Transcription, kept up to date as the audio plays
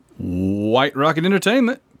White Rocket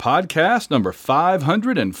Entertainment, podcast number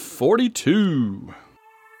 542.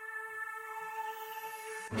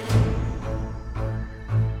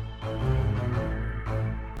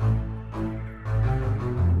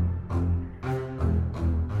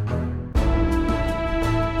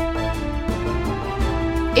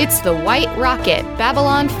 It's the White Rocket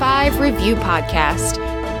Babylon 5 Review Podcast.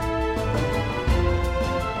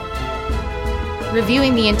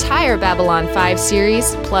 Reviewing the entire Babylon 5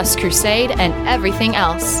 series, plus Crusade and everything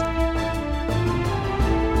else.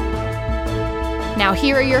 Now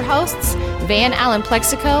here are your hosts, Van Allen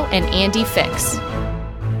Plexico and Andy Fix.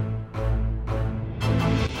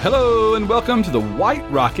 Hello and welcome to the White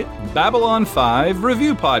Rocket Babylon 5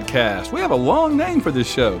 Review Podcast. We have a long name for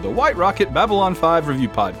this show, the White Rocket Babylon 5 Review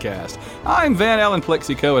Podcast. I'm Van Allen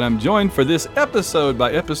Plexico, and I'm joined for this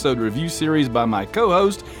episode-by-episode review series by my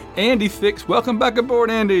co-host, Andy Fix. Welcome back aboard,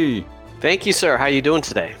 Andy. Thank you, sir. How are you doing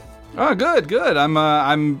today? Oh, good.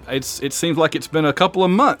 It seems like it's been a couple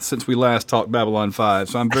of months since we last talked Babylon 5,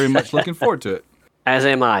 so I'm very much looking forward to it. As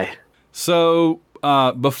am I. So,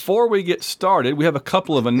 before we get started, we have a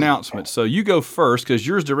couple of announcements. So you go first, because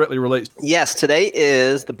yours directly relates. Yes, today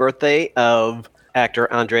is the birthday of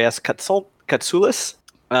actor Andreas Katsoulis,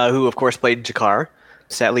 who, of course, played Jakar.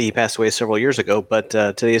 Sadly, he passed away several years ago, but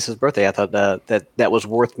today is his birthday. I thought that was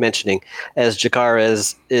worth mentioning, as Jakar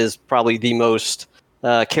is probably the most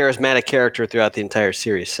charismatic character throughout the entire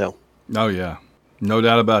series. So, oh, yeah. No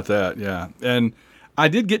doubt about that, yeah. And I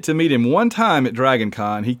did get to meet him one time at Dragon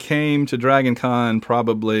Con. He came to Dragon Con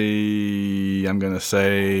probably, I'm going to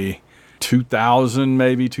say, 2000,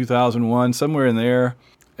 maybe 2001, somewhere in there.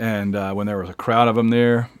 And when there was a crowd of them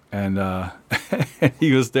there, and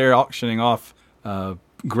he was there auctioning off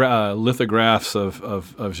lithographs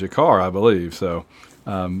of Jakar, I believe. So,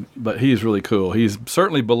 but he's really cool. He's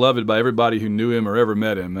certainly beloved by everybody who knew him or ever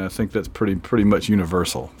met him. And I think that's pretty much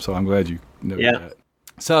universal. So I'm glad you knew that.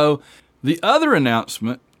 So the other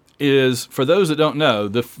announcement is, for those that don't know,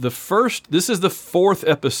 this is the fourth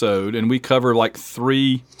episode, and we cover like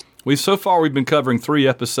three. So far we've been covering 3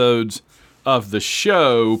 episodes of the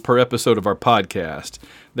show per episode of our podcast.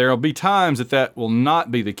 There will be times that will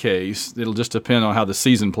not be the case. It'll just depend on how the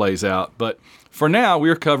season plays out. But for now,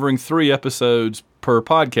 we're covering 3 episodes per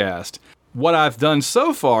podcast. What I've done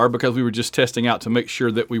so far, because we were just testing out to make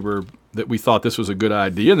sure that we thought this was a good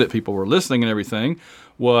idea, that people were listening and everything,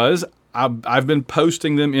 was I've been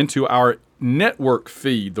posting them into our network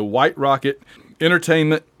feed, the White Rocket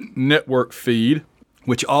Entertainment Network feed,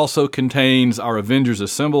 which also contains our Avengers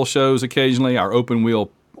Assemble shows occasionally, our open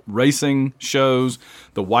wheel racing shows,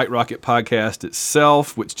 the White Rocket podcast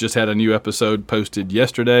itself, which just had a new episode posted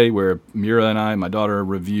yesterday where Mira and I, my daughter,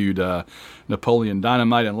 reviewed Napoleon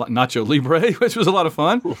Dynamite and Nacho Libre, which was a lot of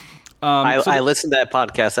fun. I listened to that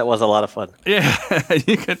podcast. That was a lot of fun. Yeah,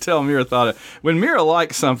 you could tell Mira thought it. When Mira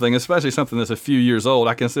likes something, especially something that's a few years old,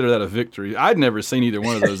 I consider that a victory. I'd never seen either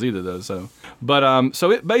one of those either, though. So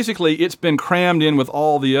it's been crammed in with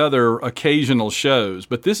all the other occasional shows.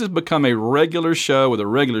 But this has become a regular show with a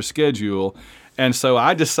regular schedule. And so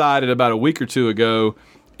I decided about a week or two ago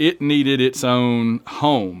it needed its own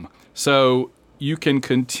home. So you can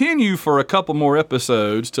continue for a couple more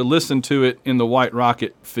episodes to listen to it in the White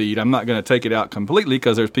Rocket feed. I'm not going to take it out completely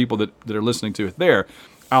because there's people that are listening to it there.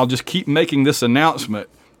 I'll just keep making this announcement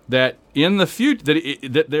that in the future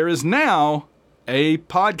that there is now a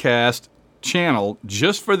podcast channel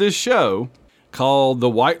just for this show called the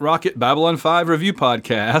White Rocket Babylon 5 Review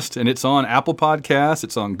Podcast, and it's on Apple Podcasts,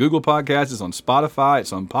 it's on Google Podcasts, it's on Spotify,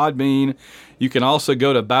 it's on Podbean. You can also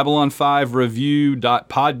go to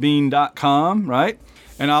babylon5review.podbean.com, right?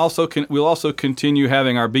 And we'll also continue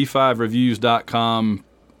having our b5reviews.com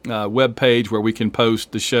webpage where we can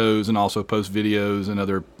post the shows and also post videos and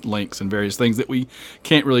other links and various things that we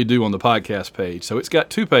can't really do on the podcast page. So it's got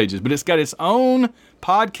 2 pages, but it's got its own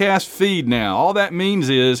podcast feed now. All that means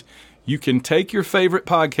is you can take your favorite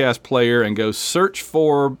podcast player and go search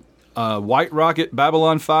for White Rocket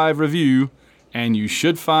Babylon 5 Review, and you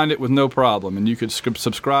should find it with no problem, and you could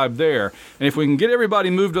subscribe there. And if we can get everybody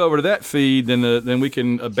moved over to that feed, then we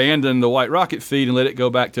can abandon the White Rocket feed and let it go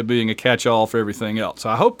back to being a catch-all for everything else. So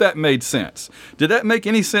I hope that made sense. Did that make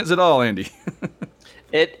any sense at all, Andy?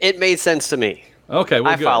 It made sense to me. Okay,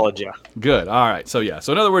 well, I followed you. Good. All right. So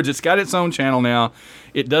in other words, it's got its own channel now.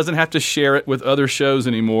 It doesn't have to share it with other shows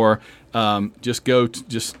anymore. Just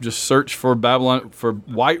search for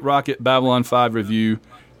White Rocket Babylon 5 Review,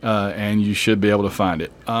 and you should be able to find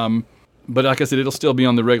it. But like I said, it'll still be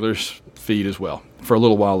on the regular feed as well for a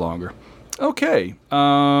little while longer. Okay.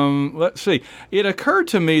 Let's see. It occurred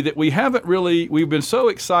to me that we've been so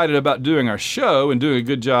excited about doing our show and doing a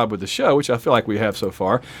good job with the show, which I feel like we have so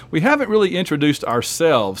far. We haven't really introduced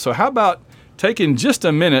ourselves. So how about taking just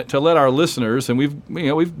a minute to let our listeners, and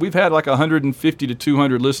we've had like 150 to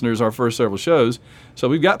 200 listeners our first several shows. So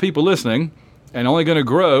we've got people listening and only going to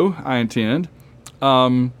grow, I intend.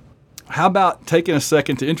 How about taking a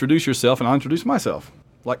second to introduce yourself, and I'll introduce myself,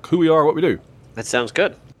 like who we are, what we do. That sounds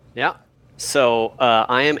good. Yeah. So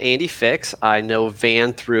I am Andy Fix. I know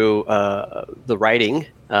Van through the writing.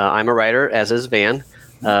 I'm a writer, as is Van,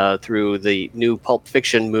 through the new pulp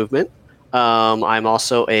fiction movement. I'm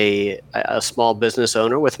also a small business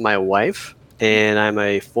owner with my wife, and I'm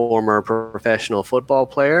a former professional football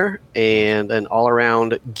player and an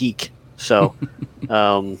all-around geek. So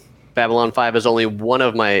Babylon 5 is only one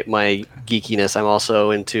of my geekiness. I'm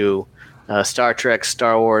also into Star Trek,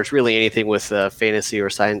 Star Wars, really anything with fantasy or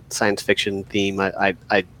science fiction theme,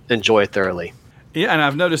 I enjoy thoroughly. Yeah, and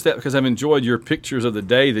I've noticed that because I've enjoyed your pictures of the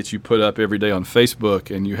day that you put up every day on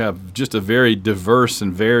Facebook, and you have just a very diverse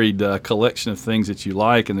and varied collection of things that you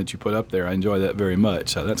like and that you put up there. I enjoy that very much,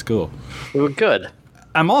 so that's cool. Well, good.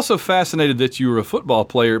 I'm also fascinated that you were a football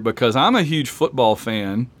player because I'm a huge football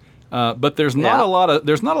fan. But there's not a lot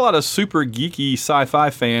of super geeky sci-fi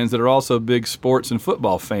fans that are also big sports and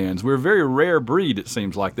football fans. We're a very rare breed, it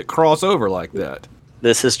seems like, that cross over like that.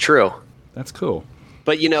 This is true. That's cool.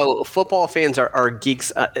 But football fans are geeks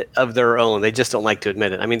of their own. They just don't like to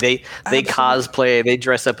admit it. I mean, they cosplay, they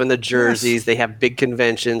dress up in the jerseys, yes. They have big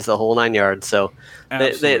conventions, the whole 9 yards. So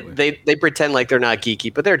they pretend like they're not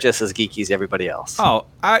geeky, but they're just as geeky as everybody else. Oh,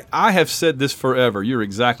 I have said this forever. You're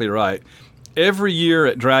exactly right. Every year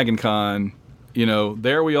at Dragon Con,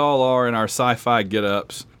 there we all are in our sci-fi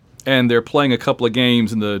get-ups, and they're playing a couple of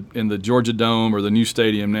games in the Georgia Dome or the new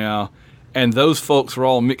stadium now, and those folks are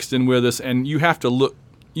all mixed in with us, and you have to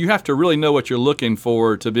really know what you're looking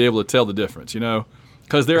for to be able to tell the difference,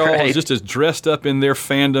 because they're all just as dressed up in their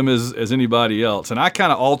fandom as anybody else. And I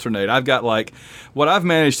kind of alternate. I've got what I've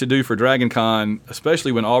managed to do for Dragon Con,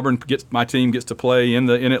 especially when my team gets to play in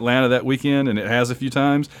Atlanta that weekend, and it has a few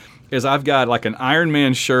times, is I've got like an Iron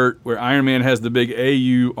Man shirt where Iron Man has the big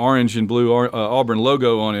AU orange and blue Auburn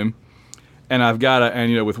logo on him, and I've got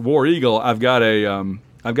with War Eagle I've got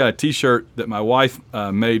a T-shirt that my wife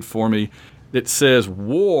made for me that says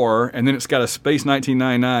War, and then it's got a Space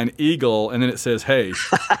 1999 Eagle, and then it says Hey.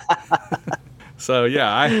 So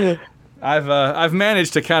yeah, I've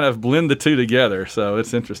managed to kind of blend the two together, so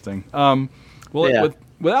it's interesting.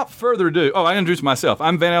 Without further ado, I introduced myself.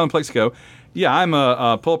 I'm Van Allen Plexico. Yeah, I'm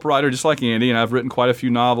a pulp writer just like Andy, and I've written quite a few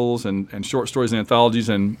novels and short stories and anthologies,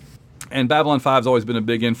 and Babylon 5's always been a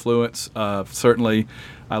big influence. Certainly,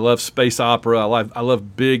 I love space opera. I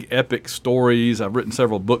love big epic stories. I've written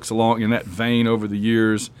several books along in that vein over the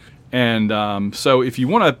years, and so if you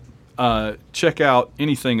want to check out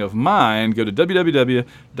anything of mine, go to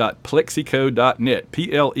www.plexico.net,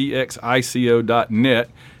 plexico.net,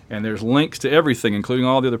 and there's links to everything, including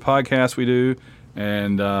all the other podcasts we do,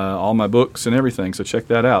 and all my books and everything, so check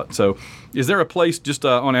that out. So is there a place just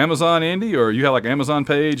on Amazon, Andy, or you have like an Amazon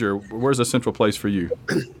page, or where's the central place for you?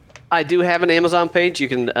 I do have an Amazon page. You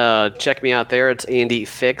can check me out there. It's Andy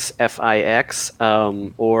Fix, Fix,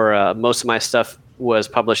 or most of my stuff was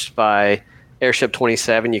published by Airship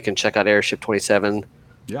 27. You can check out Airship 27.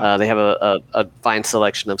 Yeah. They have a fine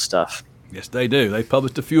selection of stuff. Yes, they do. They've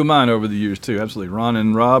published a few of mine over the years, too. Absolutely. Ron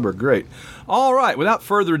and Rob are great. All right, without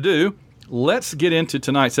further ado, let's get into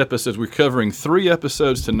tonight's episodes. We're covering 3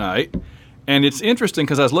 episodes tonight, and it's interesting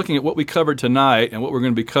because I was looking at what we covered tonight and what we're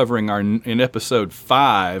going to be covering in episode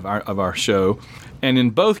 5 of our show, and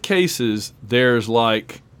in both cases, there's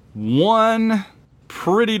like one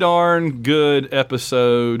pretty darn good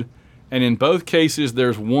episode, and in both cases,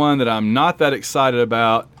 there's one that I'm not that excited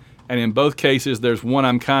about, and in both cases, there's one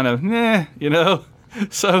I'm kind of,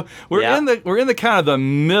 So we're in the kind of the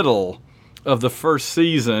middle of the first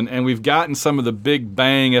season, and we've gotten some of the big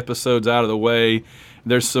bang episodes out of the way.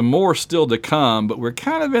 There's some more still to come, but we're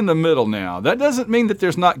kind of in the middle now. That doesn't mean that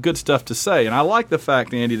there's not good stuff to say, and I like the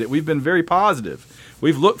fact, Andy, that we've been very positive.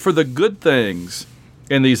 We've looked for the good things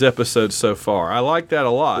in these episodes so far. I like that a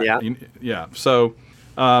lot. Yeah. So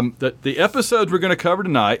the episodes we're going to cover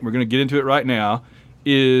tonight, we're going to get into it right now,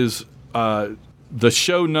 is the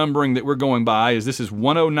show numbering that we're going by this is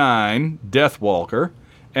 109, Deathwalker,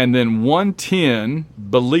 and then 110,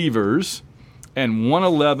 Believers, and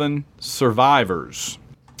 111, Survivors.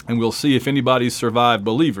 And we'll see if anybody's survived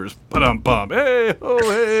Believers. Ba-dum-bum. Hey, oh,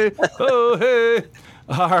 hey, oh, hey.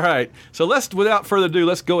 All right. So without further ado,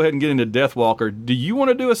 let's go ahead and get into Deathwalker. Do you want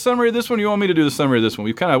to do a summary of this one, or you want me to do the summary of this one?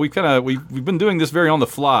 We've been doing this very on the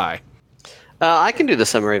fly. I can do the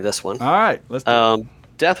summary of this one. All right. Let's do it.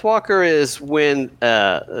 Deathwalker is when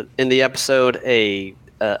in the episode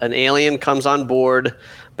an alien comes on board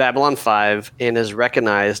Babylon 5 and is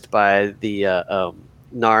recognized by the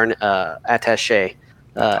Narn attaché,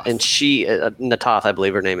 and she Natoth, I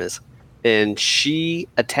believe her name is, and she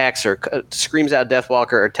attacks her, screams out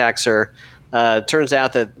Deathwalker, attacks her. Turns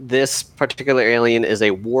out that this particular alien is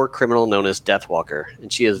a war criminal known as Deathwalker,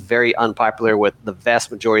 and she is very unpopular with the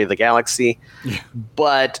vast majority of the galaxy. Yeah.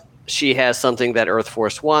 But she has something that Earth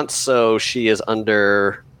Force wants, so she is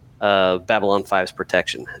under Babylon 5's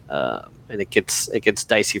protection, and it gets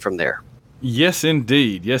dicey from there. Yes,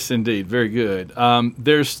 indeed. Yes, indeed. Very good.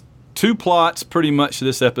 There's two plots pretty much to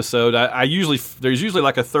this episode. There's usually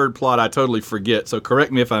like a third plot I totally forget, so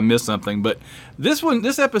correct me if I miss something. But this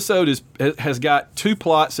episode has got two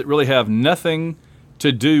plots that really have nothing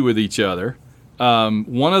to do with each other.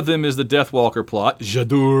 One of them is the Deathwalker plot,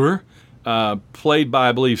 J'adore, played by,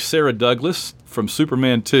 I believe, Sarah Douglas from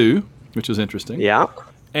Superman 2, which was interesting. Yeah.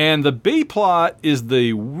 And the B plot is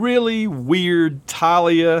the really weird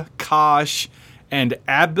Talia, Kosh, and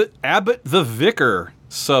Abbott the Vicar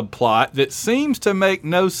subplot that seems to make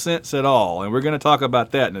no sense at all. And we're going to talk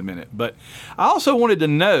about that in a minute. But I also wanted to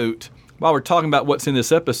note, while we're talking about what's in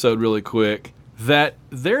this episode really quick, that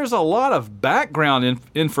there's a lot of background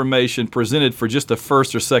information presented for just the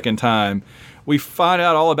first or second time. We find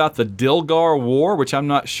out all about the Dilgar War, which I'm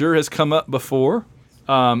not sure has come up before.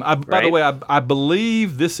 By the way, I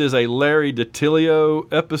believe this is a Larry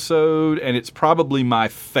DiTillio episode, and it's probably my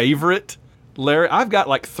favorite. Larry, I've got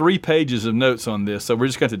like 3 pages of notes on this, so we're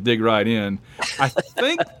just going to dig right in. I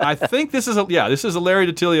think this is a Larry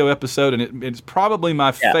DiTillio episode, and it's probably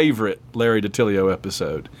my favorite Larry DiTillio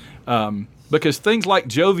episode. Because things like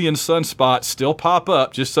Jovian sunspots still pop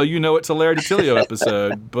up, just so you know it's a Larry DiTillio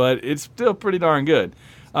episode, but it's still pretty darn good.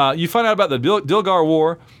 You find out about the Dilgar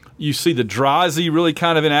War. You see the Drazi really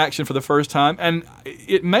kind of in action for the first time. And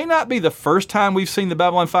it may not be the first time we've seen the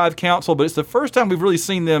Babylon 5 Council, but it's the first time we've really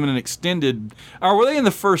seen them in an extended... Or were they in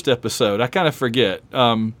the first episode? I kind of forget.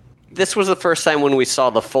 This was the first time when we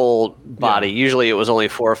saw the full body. Yeah. Usually it was only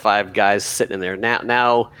 4 or 5 guys sitting in there.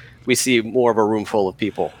 Now we see more of a room full of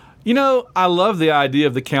people. You know, I love the idea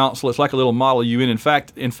of the council. It's like a little model UN. In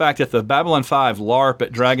fact, at the Babylon 5 LARP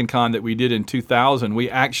at DragonCon that we did in 2000,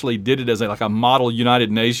 we actually did it as like a model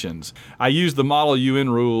United Nations. I used the model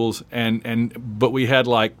UN rules, but we had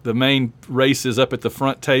like the main races up at the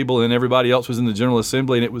front table, and everybody else was in the General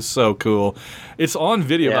Assembly, and it was so cool. It's on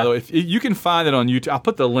video, by the way. If you can find it on YouTube. I'll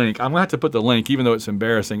put the link. I'm gonna have to put the link, even though it's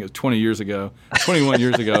embarrassing. It was 21 years ago,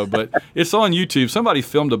 but it's on YouTube. Somebody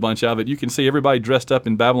filmed a bunch of it. You can see everybody dressed up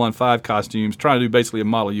in Babylon 5 costumes trying to do basically a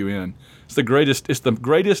model UN. It's the greatest,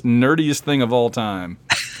 nerdiest thing of all time.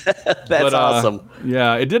 That's awesome.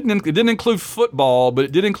 Yeah, it didn't include football, but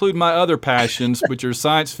it did include my other passions, which are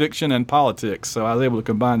science fiction and politics. So I was able to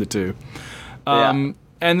combine the two. And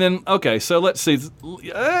then, okay, so let's see.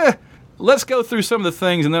 Let's go through some of the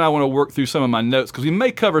things, and then I want to work through some of my notes, because we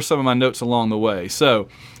may cover some of my notes along the way. So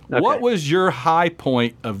what was your high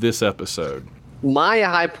point of this episode? My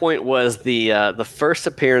high point was the first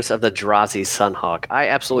appearance of the Drazi Sunhawk. I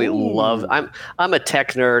absolutely love. I'm a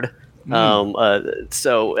tech nerd,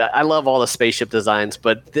 so I love all the spaceship designs.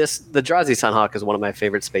 But the Drazi Sunhawk is one of my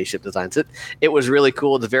favorite spaceship designs. It was really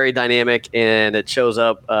cool. It's very dynamic, and it shows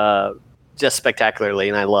up just spectacularly,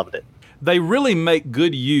 and I loved it. They really make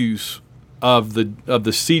good use of the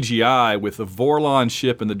CGI with the Vorlon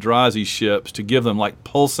ship and the Drazi ships to give them like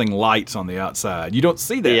pulsing lights on the outside. You don't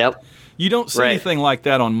see that. Yep. You don't see anything like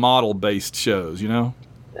that on model-based shows, you know?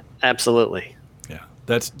 Absolutely. Yeah,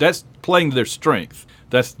 that's playing to their strength.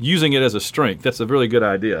 That's using it as a strength. That's a really good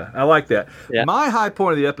idea. I like that. Yeah. My high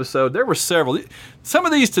point of the episode, there were several. Some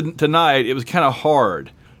of these tonight, it was kind of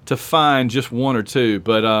hard to find just one or two,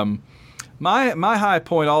 but my high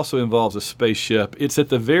point also involves a spaceship. It's at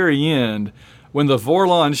the very end when the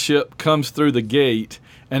Vorlon ship comes through the gate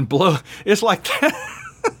and it's like that.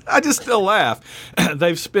 I just still laugh.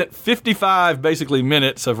 They've spent 55 basically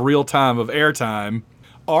minutes of real time, of airtime,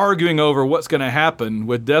 arguing over what's going to happen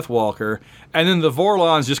with Deathwalker, and then the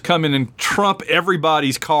Vorlons just come in and trump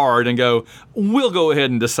everybody's card and go, we'll go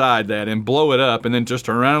ahead and decide that, and blow it up, and then just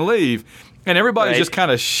turn around and leave. And everybody's just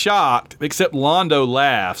kind of shocked, except Londo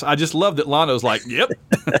laughs. I just love that Londo's like, yep.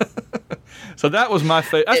 So that was my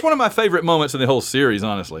favorite. That's one of my favorite moments in the whole series,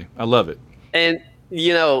 honestly. I love it. And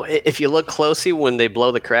If you look closely when they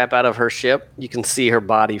blow the crap out of her ship, you can see her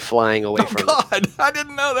body flying away from God, I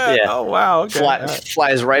didn't know that. Yeah. Oh, wow. Okay.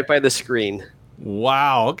 Flies right by the screen.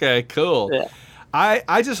 Wow. Okay, cool. Yeah.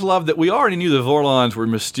 I just love that we already knew the Vorlons were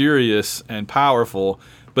mysterious and powerful,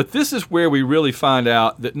 but this is where we really find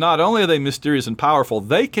out that not only are they mysterious and powerful,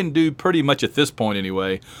 they can do pretty much at this point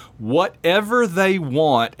anyway, whatever they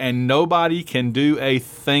want, and nobody can do a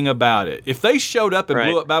thing about it. If they showed up and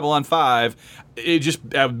blew up Babylon 5,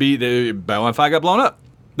 that would be Babylon 5 got blown up.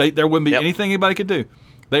 There wouldn't be anything anybody could do.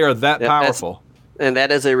 They are that powerful. And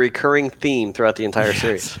that is a recurring theme throughout the entire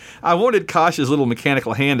series. I wanted Kosh's little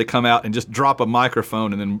mechanical hand to come out and just drop a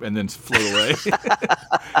microphone and then float away.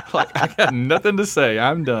 Like, I got nothing to say.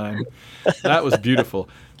 I'm done. That was beautiful.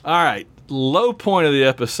 All right, low point of the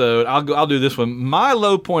episode. I'll do this one. My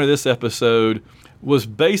low point of this episode was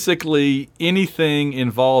basically anything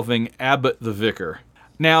involving Abbott the Vicar.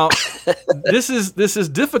 Now, this is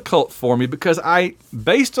difficult for me because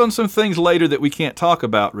based on some things later that we can't talk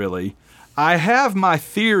about really, I have my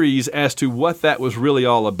theories as to what that was really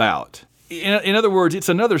all about. In other words, it's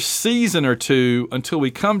another season or two until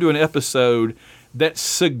we come to an episode that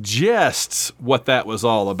suggests what that was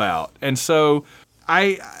all about. And so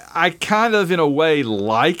I kind of, in a way,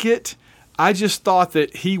 like it. I just thought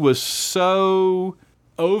that he was so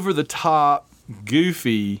over-the-top,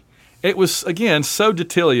 goofy. It was, again, so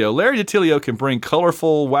DiTilio. Larry DiTilio can bring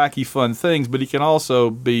colorful, wacky, fun things, but he can also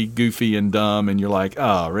be goofy and dumb, and you're like,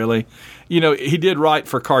 oh, really? He did write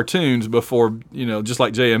for cartoons before, just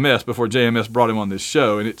like JMS, before JMS brought him on this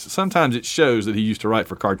show, and sometimes it shows that he used to write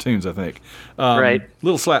for cartoons, I think. Right.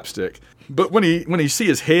 Little slapstick. But when you see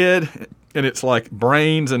his head, and it's like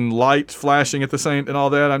brains and lights flashing at the same, and all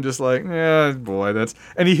that, I'm just like, yeah, boy,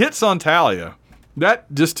 and he hits on Talia.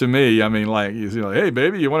 That just to me, I mean, like, he's like, hey,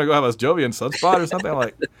 baby, you want to go have a Jovian Sunspot or something?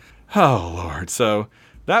 Like, oh, Lord. So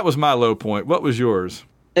that was my low point. What was yours?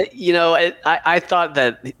 I thought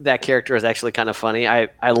that character is actually kind of funny.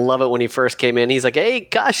 I love it when he first came in. He's like, hey,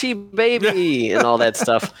 Kashi, baby, and all that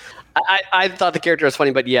stuff. I thought the character was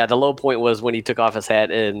funny, but yeah, the low point was when he took off his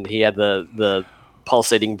hat and he had the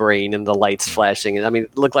pulsating brain and the lights flashing. And I mean,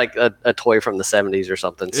 it looked like a toy from the 70s or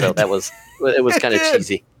something. So it was kind of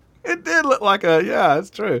cheesy. It did look like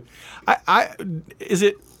it's true.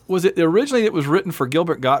 Was it originally it was written for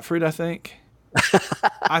Gilbert Gottfried, I think?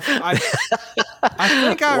 I think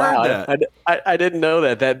I heard that. I didn't know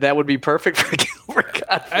that. That would be perfect for Gilbert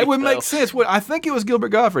Gottfried. It would make sense. I think it was Gilbert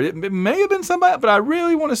Gottfried. It may have been somebody, but I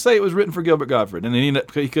really want to say it was written for Gilbert Gottfried, and then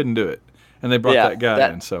he couldn't do it, and they brought that guy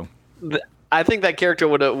in. So I think that character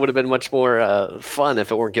would have been much more fun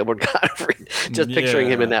if it weren't Gilbert Gottfried. Just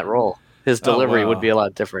picturing him in that role. His delivery would be a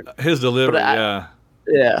lot different. His delivery,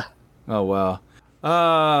 yeah. Oh, wow.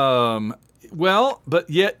 Well, but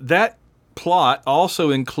yet that plot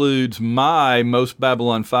also includes my most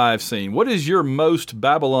Babylon 5 scene. What is your most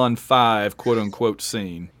Babylon 5 quote-unquote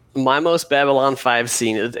scene? My most Babylon 5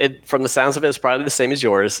 scene, from the sounds of it, is probably the same as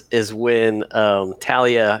yours, is when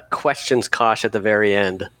Talia questions Kosh at the very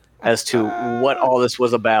end as to what all this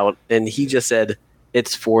was about. And he just said,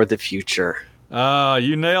 it's for the future. Oh,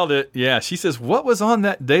 you nailed it. Yeah, she says, what was on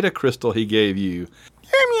that data crystal he gave you?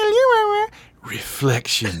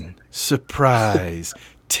 Reflection, surprise,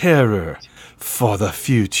 terror for the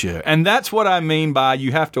future. And that's what I mean by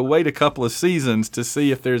you have to wait a couple of seasons to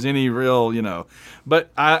see if there's any real,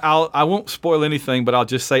 But I won't spoil anything, but I'll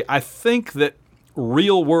just say I think that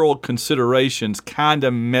real-world considerations kind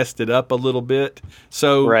of messed it up a little bit.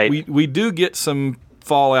 So we do get some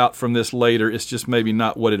fallout from this later. It's just maybe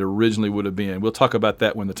not what it originally would have been. We'll talk about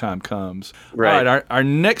that when the time comes. Right. All right, our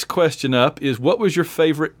next question up is, what was your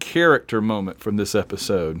favorite character moment from this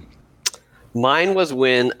episode? Mine was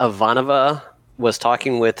when Ivanova was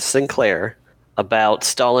talking with Sinclair about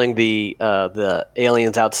stalling the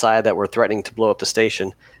aliens outside that were threatening to blow up the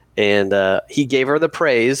station. And he gave her the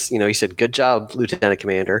praise. He said, good job, Lieutenant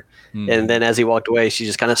Commander. Mm-hmm. And then as he walked away, she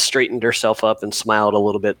just kind of straightened herself up and smiled a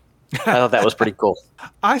little bit. I thought that was pretty cool.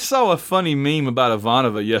 I saw a funny meme about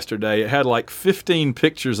Ivanova yesterday. It had like 15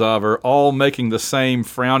 pictures of her all making the same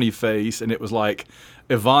frowny face, and it was like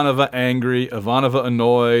Ivanova angry, Ivanova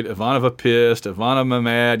annoyed, Ivanova pissed, Ivanova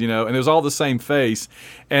mad, and it was all the same face.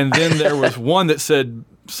 And then there was one that said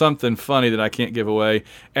something funny that I can't give away,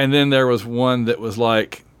 and then there was one that was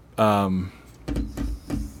like, no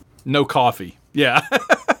coffee. Yeah.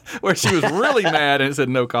 Where she was really mad and it said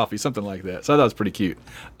no coffee, something like that. So I thought it was pretty cute.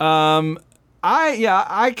 I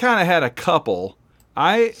kind of had a couple.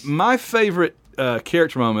 My favorite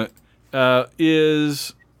character moment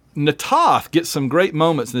is Natoth gets some great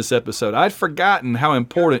moments in this episode. I'd forgotten how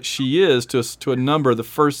important she is to a number of the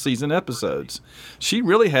first season episodes. She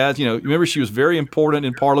really has, remember she was very important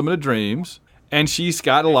in Parliament of Dreams, and she's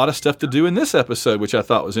got a lot of stuff to do in this episode, which I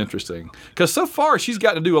thought was interesting. Because so far she's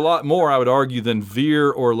got to do a lot more, I would argue, than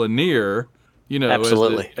Veer or Lanier,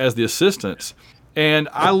 Absolutely. as the assistants. And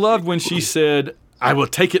I loved when she said, "I will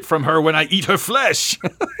take it from her when I eat her flesh."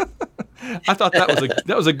 I thought that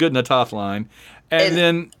was a good Natoth line. And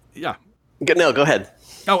then, yeah. No, go ahead.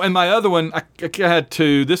 Oh, and my other one, I had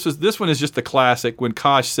two. This one is just the classic when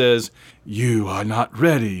Kosh says, "You are not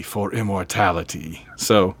ready for immortality."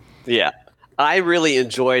 So yeah, I really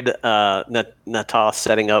enjoyed Natoth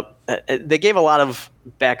setting up. They gave a lot of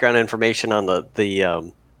background information on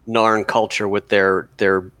the Narn culture with their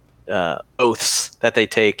oaths that they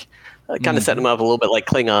take. Kind of set them up a little bit like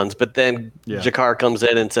Klingons, but then Jakar comes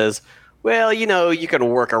in and says, "Well, you can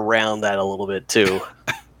work around that a little bit too."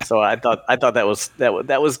 So I thought that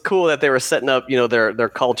was cool that they were setting up, their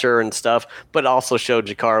culture and stuff, but also showed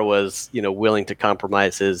Jakar was, willing to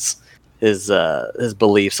compromise his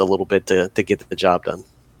beliefs a little bit to get the job done.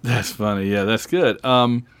 That's funny. Yeah, that's good.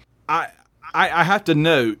 I have to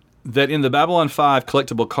note that in the Babylon 5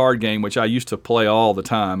 collectible card game, which I used to play all the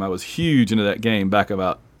time, I was huge into that game back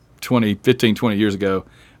about 20 years ago.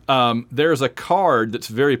 There's a card that's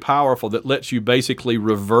very powerful that lets you basically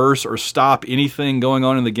reverse or stop anything going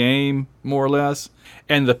on in the game, more or less.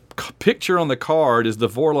 And the picture on the card is the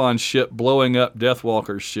Vorlon ship blowing up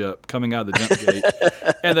Deathwalker's ship coming out of the jump gate.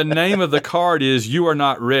 And the name of the card is "You Are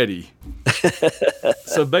Not Ready."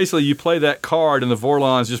 So basically you play that card and the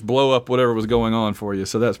Vorlons just blow up whatever was going on for you.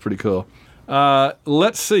 So that's pretty cool.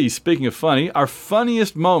 Let's see. Speaking of funny, our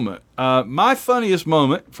funniest moment. My funniest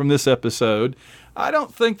moment from this episode, I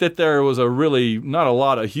don't think that there was not a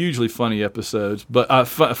lot of hugely funny episodes, but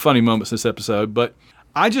funny moments in this episode, but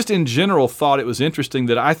I just in general thought it was interesting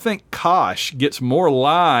that I think Kosh gets more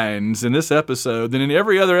lines in this episode than in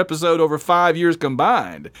every other episode over 5 years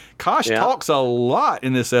combined. Kosh talks a lot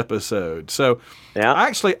in this episode. So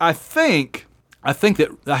actually I think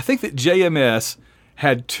that JMS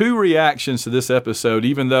had two reactions to this episode,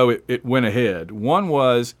 even though it went ahead. One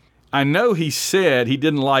was, I know he said he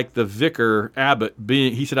didn't like the Vicar Abbott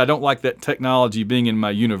he said, "I don't like that technology being in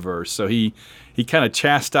my universe." So he kind of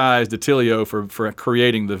chastised Attilio for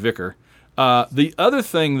creating the Vicar. The other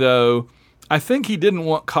thing, though, I think he didn't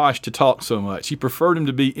want Kosh to talk so much. He preferred him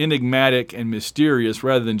to be enigmatic and mysterious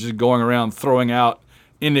rather than just going around throwing out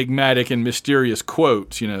enigmatic and mysterious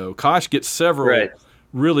quotes. Kosh gets several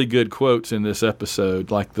really good quotes in this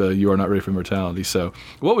episode, like the "You Are Not Ready for Immortality." So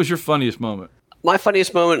what was your funniest moment? My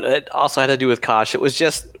funniest moment, it also had to do with Kosh. It was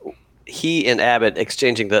just he and Abbott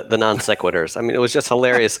exchanging the non sequiturs. I mean, it was just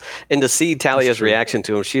hilarious. And to see Talia's reaction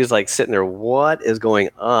to him, she was like sitting there, what is going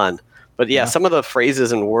on? But yeah, some of the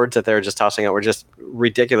phrases and words that they were just tossing out were just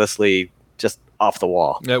ridiculously just off the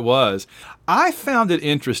wall. It was. I found it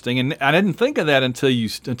interesting, and I didn't think of that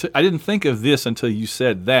I didn't think of this until you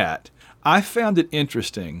said that. I found it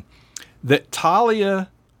interesting that Talia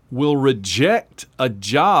will reject a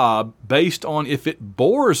job based on if it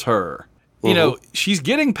bores her. She's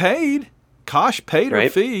getting paid. Kosh paid her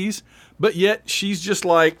fees, but yet she's just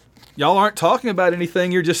like, "Y'all aren't talking about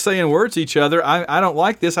anything. You're just saying words to each other. I don't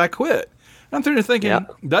like this. I quit." I'm sitting there thinking,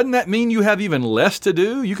 doesn't that mean you have even less to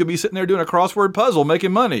do? You could be sitting there doing a crossword puzzle,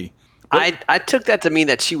 making money. But I took that to mean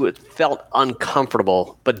that she felt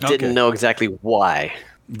uncomfortable, but didn't know exactly why.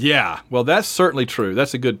 Yeah, well, that's certainly true.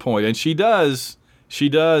 That's a good point. And she does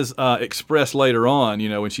express later on,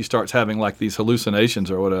 when she starts having like these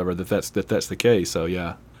hallucinations or whatever, that's the case. So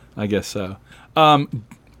yeah, I guess so.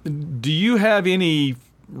 Do you have any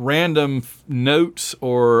random notes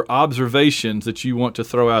or observations that you want to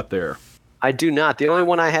throw out there? I do not. The only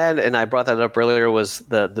one I had, and I brought that up earlier, was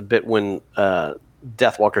the bit when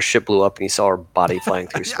Deathwalker's ship blew up and he saw her body flying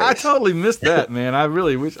through space. I totally missed that, man. I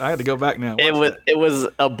really wish I had to go back now. It was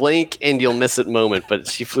a blink and you'll miss it moment, but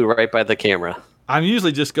she flew right by the camera. I'm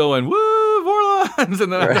usually just going, "Woo, Vorlons!"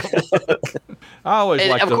 and then I always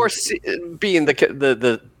like. Of course, being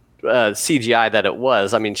the CGI that it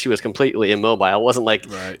was, I mean, she was completely immobile. It wasn't like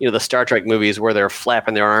the Star Trek movies where they're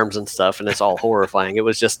flapping their arms and stuff, and it's all horrifying. It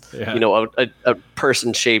was just a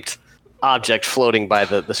person-shaped object floating by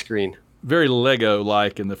the screen. Very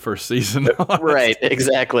Lego-like in the first season. Right,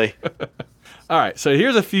 exactly. All right, so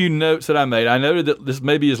here's a few notes that I made. I noted that this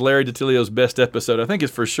maybe is Larry DiTilio's best episode. I think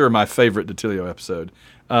it's for sure my favorite DiTilio episode.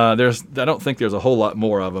 I don't think there's a whole lot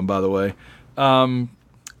more of them, by the way.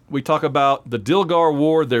 We talk about the Dilgar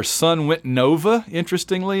War. Their son went Nova,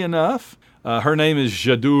 interestingly enough. Her name is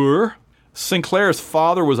Jadur. Sinclair's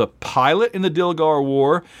father was a pilot in the Dilgar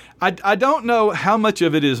War. I don't know how much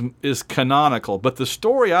of it is canonical, but the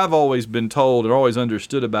story I've always been told or always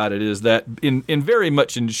understood about it is that, in very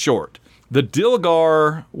much in short, the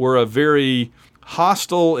Dilgar were a very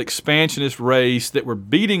hostile expansionist race that were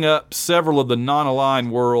beating up several of the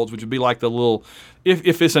non-aligned worlds, which would be like the little...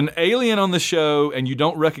 If it's an alien on the show and you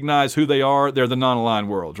don't recognize who they are, they're the non-aligned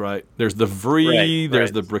worlds, right? There's the Vree,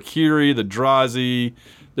 there's the Brakiri, the Drazi,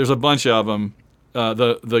 there's a bunch of them.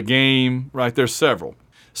 The game, right? There's several.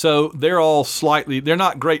 So they're all they're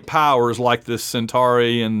not great powers like this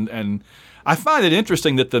Centauri, and I find it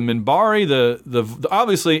interesting that the Minbari, the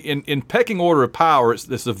obviously in pecking order of power, it's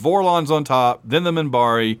the Vorlons on top, then the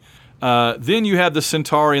Minbari, then you have the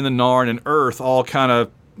Centauri and the Narn and Earth all kind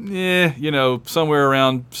of, somewhere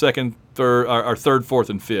around second, third, fourth,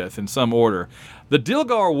 and fifth in some order. The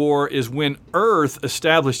Dilgar War is when Earth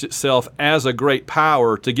established itself as a great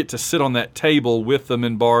power to get to sit on that table with the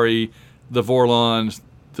Minbari, the Vorlons,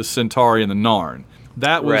 the Centauri, and the Narn.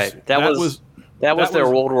 That was their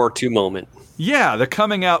World War II moment. Yeah, the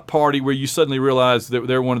coming out party where you suddenly realize that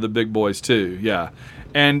they're one of the big boys too. Yeah.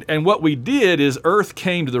 And what we did is Earth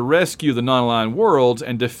came to the rescue of the non-aligned worlds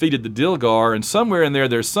and defeated the Dilgar, and somewhere in there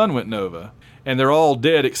their sun went nova. And they're all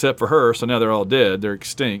dead except for her, so now they're all dead. They're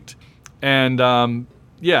extinct. And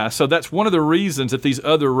so that's one of the reasons that these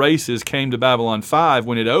other races came to Babylon 5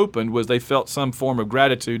 when it opened, was they felt some form of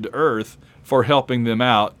gratitude to Earth for helping them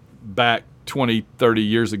out back 20, 30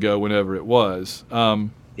 years ago, whenever it was.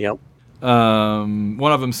 Yep.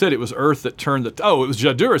 One of them said it was Earth that turned it was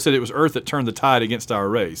Jadura said it was Earth that turned the tide against our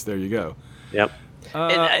race. There you go. Yep.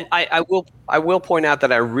 And I will point out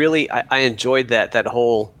that I enjoyed that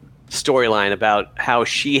whole storyline about how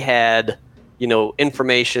she had,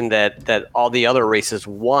 information that all the other races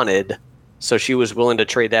wanted, so she was willing to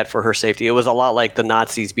trade that for her safety. It was a lot like the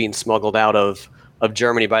Nazis being smuggled out of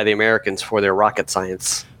Germany by the Americans for their rocket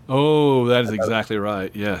science. Oh, that is exactly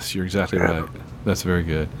right. Yes, you're exactly right. That's very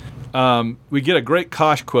good. We get a great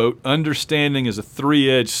Kosh quote, "Understanding is a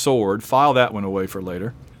three-edged sword." File that one away for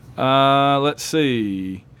later. Let's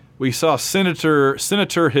see. We saw Senator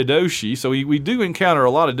Hidoshi. So we do encounter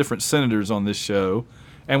a lot of different senators on this show.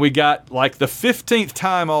 And we got, like, the 15th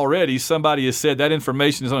time already somebody has said that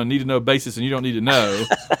information is on a need-to-know basis and you don't need to know.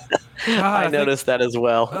 I noticed that as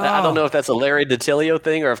well. I don't know if that's a Larry DiTilio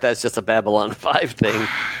thing or if that's just a Babylon 5 thing.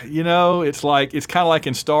 It's kind of like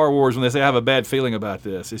in Star Wars when they say, "I have a bad feeling about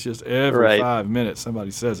this." It's just every 5 minutes somebody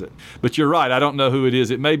says it. But you're right. I don't know who it is.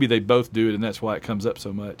 It may be they both do it, and that's why it comes up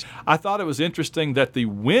so much. I thought it was interesting that the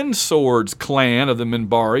Wind Swords clan of the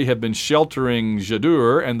Minbari have been sheltering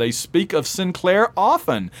Jadur, and they speak of Sinclair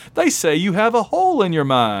often. They say you have a hole in your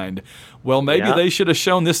mind. Well, maybe they should have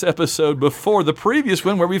shown this episode before the previous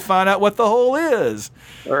one where we find out what the hole is.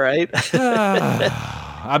 All right.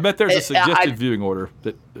 I bet there's a suggested viewing order.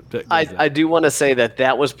 I do want to say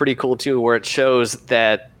that was pretty cool, too, where it shows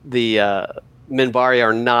that the Minbari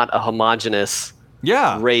are not a homogenous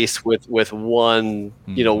race with one,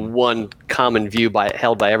 one common view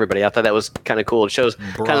held by everybody. I thought that was kind of cool. It shows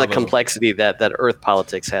kind of the complexity that Earth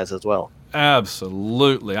politics has as well.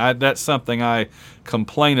 Absolutely. That's something I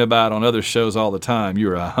complain about on other shows all the time.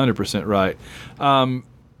 You're 100% right.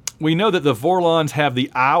 We know that the Vorlons have the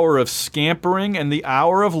hour of scampering and the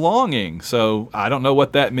hour of longing. So I don't know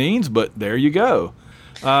what that means, but there you go.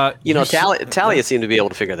 Talia seemed to be able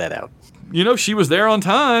to figure that out. She was there on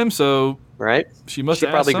time, so right. She must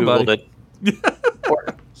have asked probably somebody. Googled it.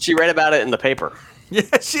 Or she read about it in the paper. Yeah,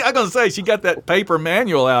 I'm going to say she got that paper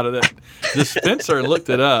manual out of that dispenser and looked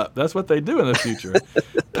it up. That's what they do in the future.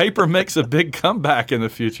 Paper makes a big comeback in the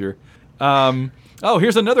future.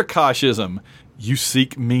 Here's another Koshism. You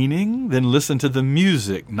seek meaning? Then listen to the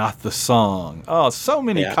music, not the song. Oh, so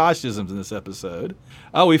many Koshisms in this episode.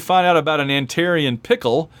 Oh, we find out about an Antarian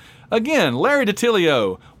pickle. Again, Larry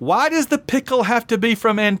DiTilio. Why does the pickle have to be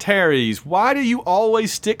from Antares? Why do you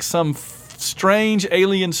always stick some strange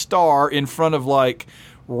alien star in front of, like,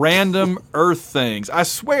 random Earth things? I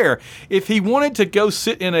swear, if he wanted to go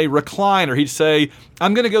sit in a recliner, he'd say,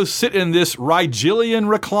 "I'm going to go sit in this Rigelian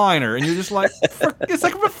recliner." And you're just like, it's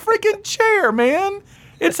like a freaking chair, man.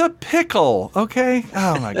 It's a pickle, okay?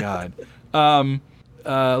 Oh, my God.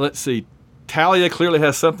 Let's see. Talia clearly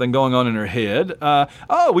has something going on in her head.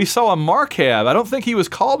 We saw a Marcab. I don't think he was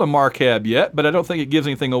called a Marcab yet, but I don't think it gives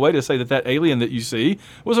anything away to say that alien that you see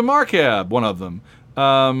was a Marcab, one of them.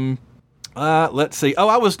 Let's see.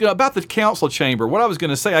 I was about the council chamber. What I was going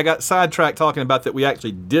to say, I got sidetracked talking about that we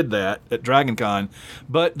actually did that at DragonCon.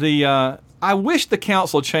 But I wish the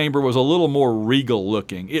council chamber was a little more regal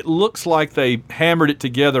looking. It looks like they hammered it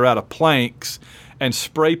together out of planks and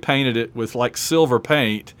spray painted it with like silver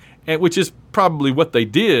paint, and which is probably what they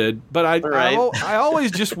did. But I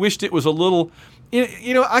always just wished it was a little.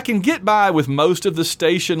 I can get by with most of the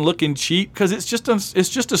station looking cheap because it's just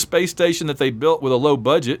a space station that they built with a low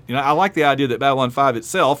budget. I like the idea that Babylon 5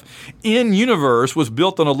 itself, in universe, was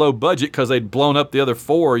built on a low budget because they'd blown up the other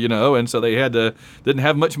 4, and so they didn't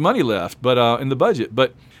have much money left, but in the budget.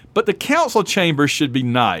 But the council chambers should be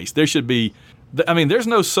nice. There should be. There's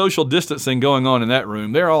no social distancing going on in that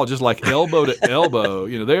room. They're all just like elbow to elbow.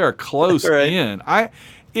 They are close in.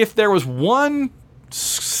 If there was one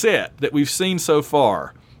set that we've seen so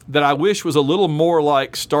far that I wish was a little more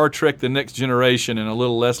like Star Trek The Next Generation and a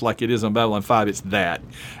little less like it is on Babylon 5, it's that.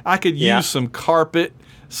 I could use some carpet,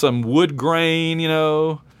 some wood grain,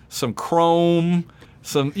 some chrome,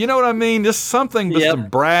 some, you know what I mean? Just something with some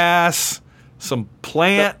brass, some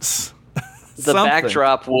plants. The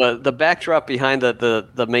backdrop behind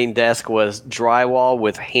the main desk was drywall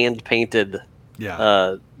with hand painted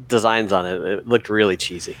designs on it. It looked really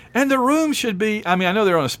cheesy. And the room should be, I know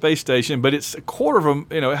they're on a space station, but it's a quarter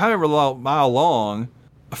of however mile long,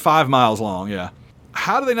 5 miles long, yeah.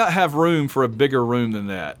 How do they not have room for a bigger room than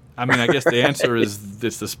that? I guess the answer is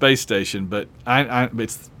it's the space station, but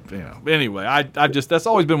anyway, I just, that's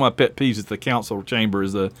always been my pet peeve is the council chamber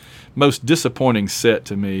is the most disappointing set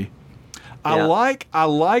to me. I like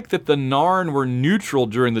that the Narn were neutral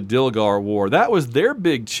during the Dilgar War. That was their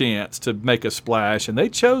big chance to make a splash, and they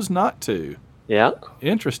chose not to. Yeah.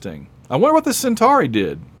 Interesting. I wonder what the Centauri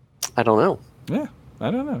did. I don't know. Yeah, I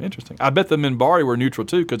don't know. Interesting. I bet the Minbari were neutral,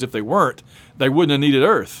 too, because if they weren't, they wouldn't have needed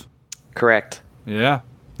Earth. Correct. Yeah.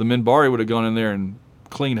 The Minbari would have gone in there and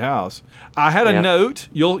cleaned house. I had a note.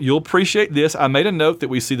 You'll appreciate this. I made a note that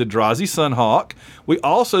we see the Drazi Sunhawk. We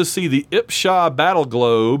also see the Ipshah battle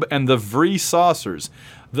globe and the Vree saucers.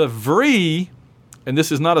 The Vree, and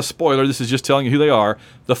this is not a spoiler, this is just telling you who they are.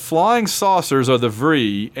 The flying saucers are the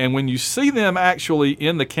Vree, and when you see them actually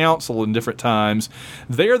in the council in different times,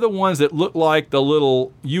 they're the ones that look like the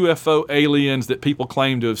little UFO aliens that people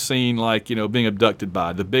claim to have seen, like, being abducted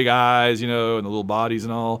by. The big eyes, and the little bodies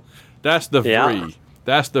and all. That's the Vree.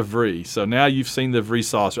 That's the Vree. So now you've seen the Vree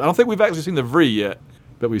saucer. I don't think we've actually seen the Vree yet,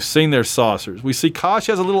 but we've seen their saucers. We see Kosh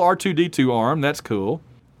has a little R2-D2 arm. That's cool.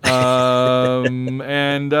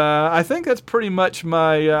 And I think that's pretty much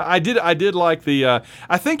my. I did like the.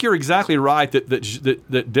 I think you're exactly right that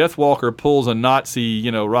Deathwalker pulls a Nazi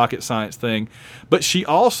rocket science thing, but she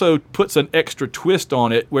also puts an extra twist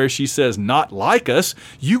on it where she says, "Not like us,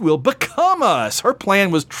 you will become us." Her plan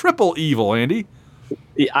was triple evil, Andy.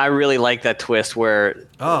 I really like that twist where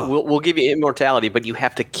we'll give you immortality, but you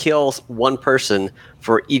have to kill one person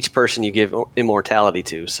for each person you give immortality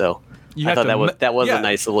to. So I thought that was a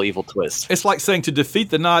nice little evil twist. It's like saying to defeat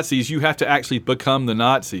the Nazis, you have to actually become the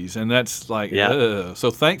Nazis, and that's like,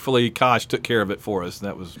 so thankfully Kosh took care of it for us.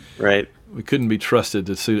 That was right. We couldn't be trusted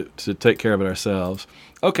to take care of it ourselves.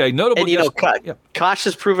 Okay, notable. And Kosh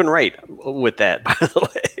has proven right with that, by the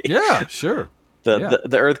way. Yeah, sure.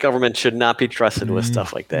 The Earth government should not be trusted with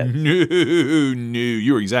stuff like that. No,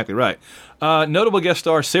 you were exactly right. Notable guest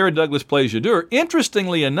star Sarah Douglas plays Yadur.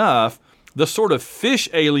 Interestingly enough, the sort of fish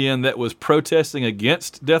alien that was protesting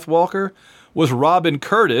against Deathwalker was Robin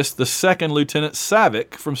Curtis, the second Lieutenant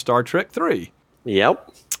Savick from Star Trek III.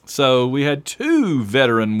 Yep. So we had 2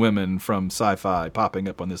 veteran women from sci-fi popping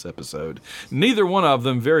up on this episode. Neither one of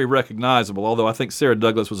them very recognizable, although I think Sarah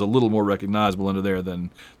Douglas was a little more recognizable under there than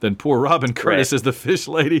poor Robin Curtis as the fish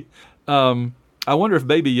lady. I wonder if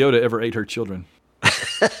Baby Yoda ever ate her children.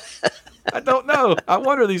 I don't know. I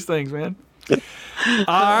wonder these things, man. All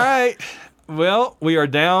right. Well, we are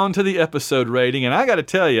down to the episode rating, and I got to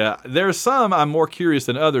tell you, there's some I'm more curious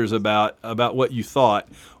than others about what you thought.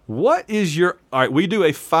 What is your... All right, we do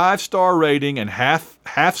a 5-star rating, and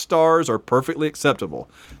half stars are perfectly acceptable.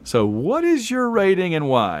 So what is your rating and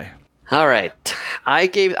why? All right. I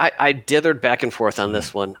dithered back and forth on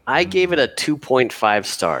this one. I gave it a 2.5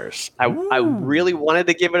 stars. I really wanted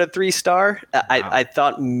to give it a 3-star. I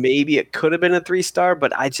thought maybe it could have been a 3-star,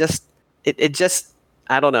 but I just... It just...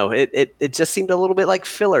 I don't know. It just seemed a little bit like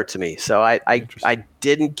filler to me. So I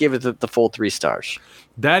didn't give it the full 3 stars.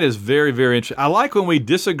 That is very, very interesting. I like when we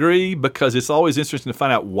disagree because it's always interesting to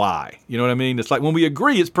find out why. You know what I mean? It's like when we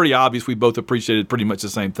agree, it's pretty obvious we both appreciated pretty much the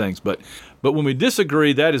same things. But when we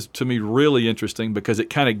disagree, that is, to me, really interesting because it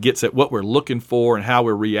kind of gets at what we're looking for and how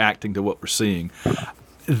we're reacting to what we're seeing.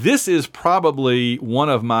 This is probably one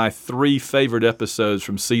of my 3 favorite episodes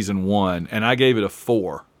from season 1, and I gave it a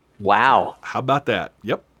 4. Wow. How about that?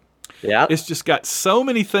 Yep. Yeah. It's just got so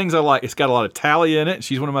many things I like. It's got a lot of Talia in it.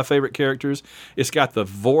 She's one of my favorite characters. It's got the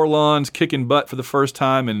Vorlons kicking butt for the first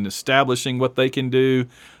time and establishing what they can do.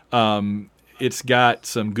 It's got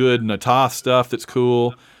some good Natoth stuff that's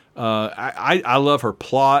cool. I love her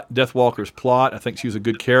plot, Deathwalker's plot. I think she was a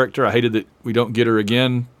good character. I hated that we don't get her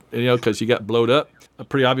again, because she got blowed up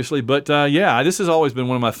pretty obviously. But this has always been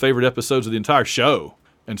one of my favorite episodes of the entire show,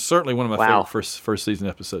 and certainly one of my favorite first season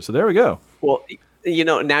episodes. So there we go. Well,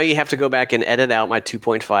 now you have to go back and edit out my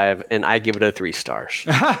 2.5, and I give it a 3 stars.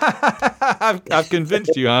 I've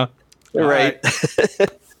convinced you, huh? Right.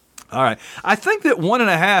 All right. I think that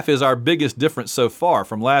 1.5 is our biggest difference so far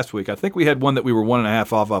from last week. I think we had one that we were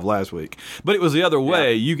 1.5 off of last week, but it was the other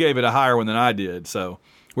way. You gave it a higher one than I did, so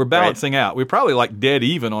we're balancing out. We're probably like dead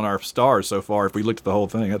even on our stars so far if we looked at the whole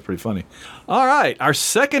thing. That's pretty funny. All right. Our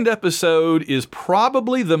second episode is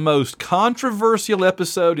probably the most controversial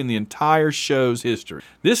episode in the entire show's history.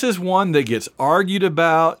 This is one that gets argued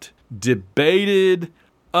about, debated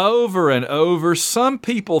over and over. Some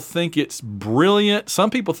people think it's brilliant. Some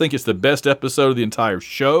people think it's the best episode of the entire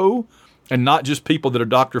show, and not just people that are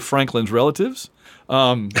Dr. Franklin's relatives.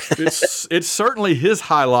 It's certainly his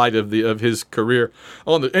highlight of his career.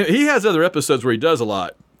 And he has other episodes where he does a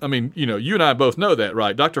lot. I mean, you and I both know that,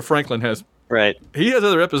 right? Dr. Franklin has. Right. He has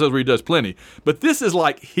other episodes where he does plenty, but this is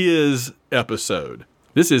like his episode.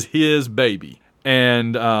 This is his baby.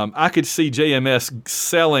 And I could see JMS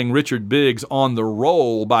selling Richard Biggs on the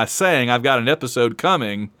roll by saying, I've got an episode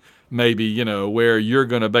coming, maybe, where you're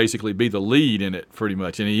going to basically be the lead in it pretty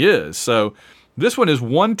much. And he is. So this one is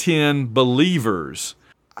 110 Believers.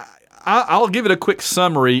 I'll give it a quick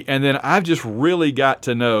summary, and then I've just really got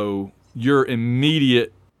to know your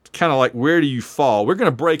immediate kind of like, where do you fall? We're going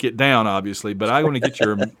to break it down, obviously, but I want to get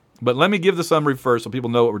your... But let me give the summary first so people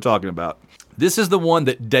know what we're talking about. This is the one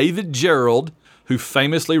that David Gerrold, who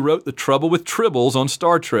famously wrote The Trouble with Tribbles on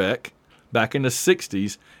Star Trek back in the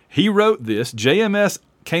 60s, he wrote this. JMS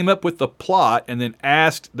came up with the plot and then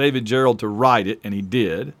asked David Gerrold to write it, and he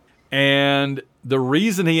did. And the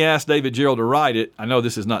reason he asked David Gerrold to write it, I know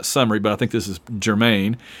this is not summary, but I think this is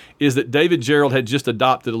germane, is that David Gerrold had just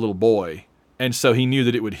adopted a little boy. And so he knew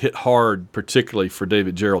that it would hit hard, particularly for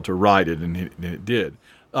David Gerrold to write it, and it did.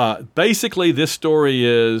 Basically, this story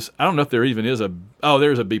is, I don't know if there even is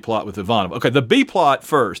there's a B plot with Ivanova. Okay, the B plot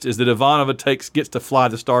first is that Ivanova gets to fly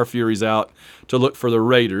the Star Furies out to look for the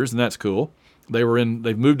Raiders, and that's cool. They've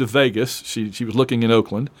moved to Vegas. She was looking in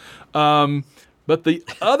Oakland. But the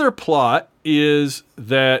other plot is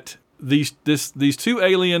that these two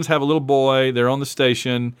aliens have a little boy. They're on the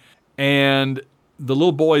station, and the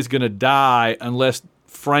little boy's going to die unless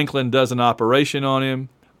Franklin does an operation on him.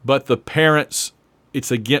 But the parents,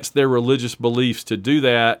 it's against their religious beliefs to do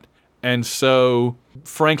that, and so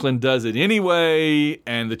Franklin does it anyway,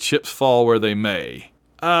 and the chips fall where they may.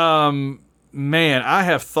 Man, I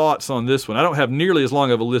have thoughts on this one. I don't have nearly as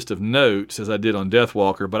long of a list of notes as I did on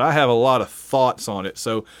Deathwalker, but I have a lot of thoughts on it.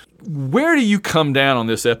 So where do you come down on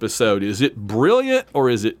this episode? Is it brilliant, or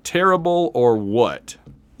is it terrible, or what?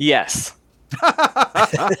 Yes.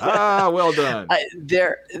 Well done.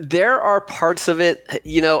 There are parts of it,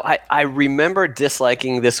 I remember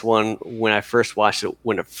disliking this one when I first watched it,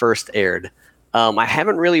 when it first aired. I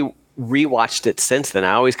haven't really rewatched it since then.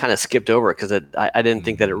 I always kind of skipped over it because I didn't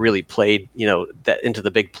think that it really played, that into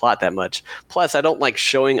the big plot that much. Plus, I don't like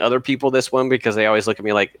showing other people this one because they always look at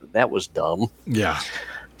me like, that was dumb. Yeah.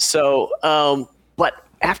 So, but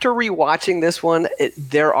after rewatching this one,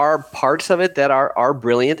 there are parts of it that are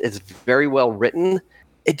brilliant. It's very well written.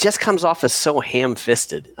 It just comes off as so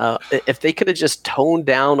ham-fisted. If they could have just toned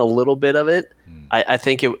down a little bit of it, I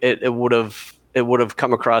think it would have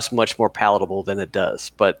come across much more palatable than it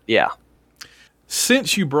does. But yeah.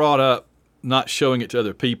 Since you brought up not showing it to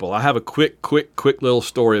other people, I have a quick little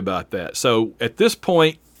story about that. So at this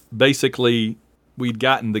point, basically, we'd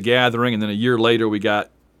gotten The Gathering, and then a year later we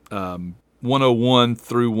got 101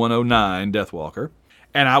 through 109, Deathwalker.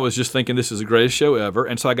 And I was just thinking this is the greatest show ever.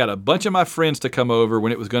 And so I got a bunch of my friends to come over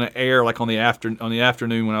when it was going to air, like on the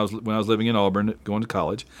afternoon when I was living in Auburn, going to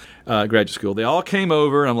college, graduate school. They all came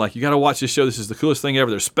over, and I'm like, you got to watch this show. This is the coolest thing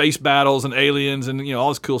ever. There's space battles and aliens and all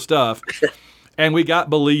this cool stuff. And we got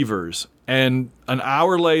Believers. And an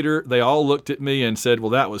hour later, they all looked at me and said,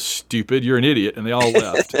 well, that was stupid. You're an idiot. And they all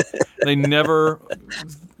left. They never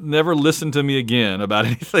listened to me again about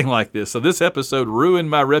anything like this. So this episode ruined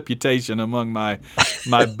my reputation among my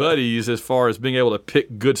buddies as far as being able to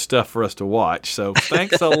pick good stuff for us to watch. So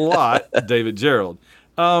thanks a lot, David Gerrold.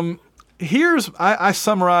 I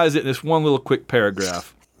summarize it in this one little quick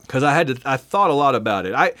paragraph because I thought a lot about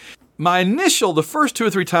it. The first 2 or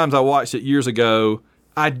 3 times I watched it years ago,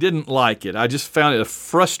 I didn't like it. I just found it a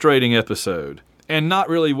frustrating episode and not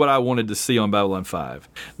really what I wanted to see on Babylon 5.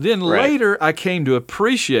 Then later, I came to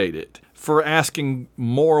appreciate it for asking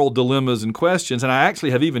moral dilemmas and questions, and I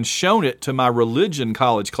actually have even shown it to my religion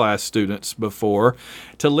college class students before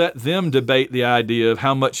to let them debate the idea of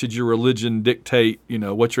how much should your religion dictate,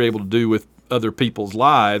 what you're able to do with other people's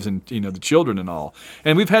lives and, the children and all.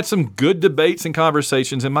 And we've had some good debates and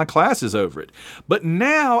conversations in my classes over it. But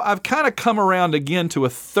now I've kind of come around again to a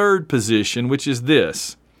third position, which is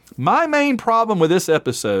this. My main problem with this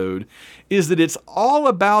episode is that it's all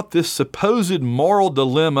about this supposed moral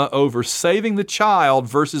dilemma over saving the child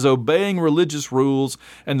versus obeying religious rules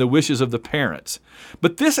and the wishes of the parents.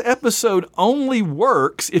 But this episode only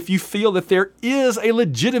works if you feel that there is a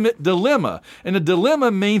legitimate dilemma. And a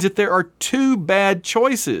dilemma means that there are two bad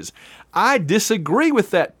choices. I disagree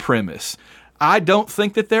with that premise. I don't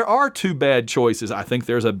think that there are two bad choices. I think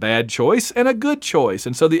there's a bad choice and a good choice.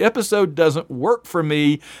 And so the episode doesn't work for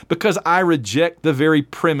me because I reject the very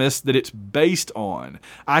premise that it's based on.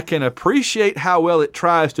 I can appreciate how well it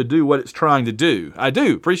tries to do what it's trying to do. I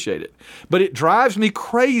do appreciate it. But it drives me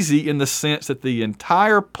crazy in the sense that the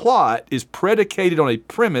entire plot is predicated on a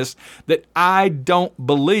premise that I don't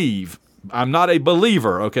believe. I'm not a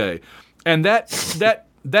believer, okay? And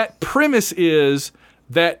that premise is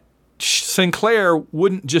that Sinclair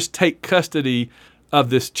wouldn't just take custody of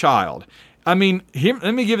this child. I mean,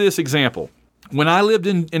 let me give you this example. When I lived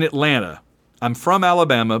in Atlanta, I'm from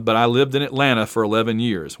Alabama, but I lived in Atlanta for 11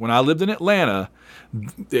 years. When I lived in Atlanta,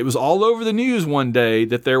 it was all over the news one day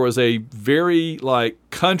that there was a very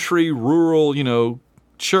country, rural,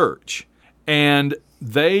 church. And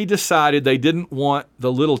they decided they didn't want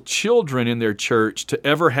the little children in their church to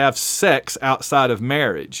ever have sex outside of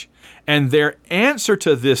marriage. And their answer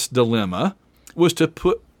to this dilemma was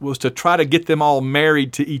to try to get them all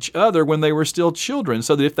married to each other when they were still children,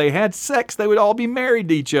 so that if they had sex, they would all be married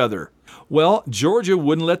to each other. Well, Georgia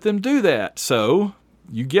wouldn't let them do that. So,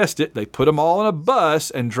 you guessed it, they put them all in a bus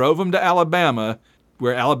and drove them to Alabama,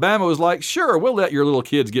 where Alabama was like, sure, we'll let your little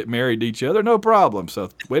kids get married to each other, no problem. So,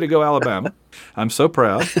 way to go, Alabama. I'm so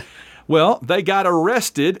proud. Well, they got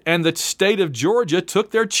arrested, and the state of Georgia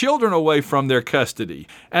took their children away from their custody.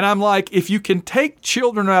 And I'm like, if you can take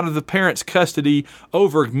children out of the parents' custody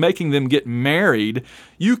over making them get married,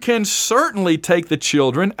 you can certainly take the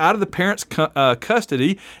children out of the parents'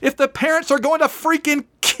 custody if the parents are going to freaking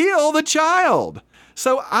kill the child.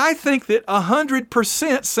 So I think that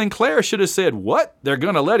 100% Sinclair should have said, what? They're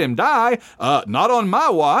going to let him die? Not on my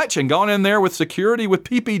watch, and gone in there with security with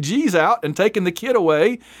PPGs out and taken the kid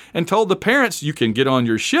away and told the parents, you can get on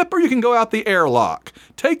your ship or you can go out the airlock.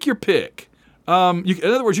 Take your pick. In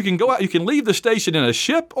other words, you can go out, you can leave the station in a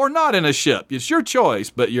ship or not in a ship. It's your choice,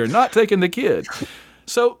 but you're not taking the kid.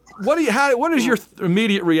 So what is your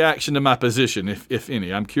immediate reaction to my position, if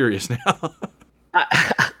any? I'm curious now.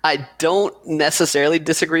 I don't necessarily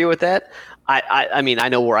disagree with that. I mean, I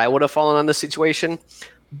know where I would have fallen on this situation,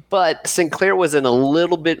 but Sinclair was in a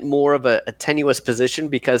little bit more of a tenuous position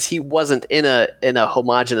because he wasn't in a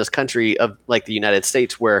homogenous country of like the United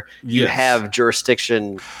States where you have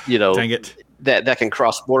jurisdiction, Dang it. that can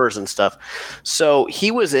cross borders and stuff. So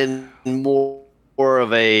he was in more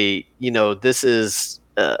of a, this is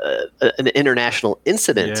an international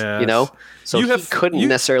incident, So he couldn't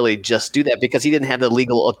necessarily just do that because he didn't have the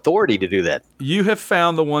legal authority to do that. You have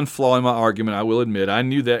found the one flaw in my argument, I will admit. I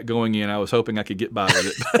knew that going in. I was hoping I could get by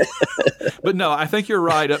with it. But no, I think you're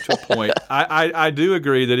right up to a point. I do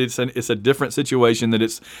agree that it's a different situation, that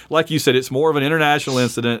it's, like you said, it's more of an international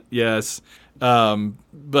incident, yes.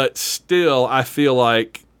 But still, I feel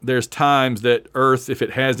like there's times that Earth, if it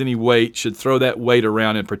has any weight, should throw that weight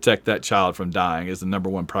around and protect that child from dying as the number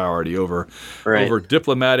one priority over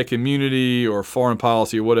diplomatic immunity or foreign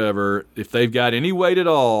policy or whatever. If they've got any weight at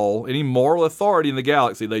all, any moral authority in the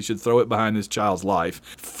galaxy, they should throw it behind this child's life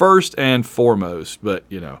first and foremost. But,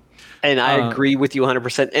 And I agree with you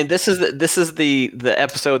 100%. And this is the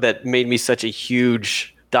episode that made me such a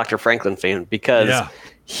huge Dr. Franklin fan because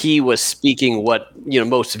he was speaking what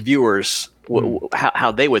most viewers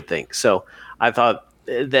how they would think. So I thought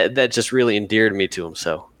that just really endeared me to him.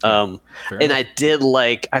 So and I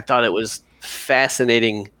thought it was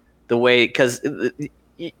fascinating the way, because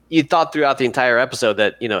you thought throughout the entire episode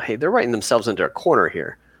that hey, they're writing themselves into a corner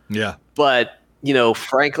here. Yeah. But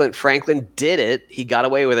Franklin did it. He got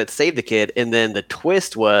away with it, saved the kid, and then the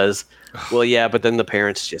twist was, well, yeah, but then the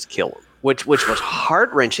parents just kill him. Which was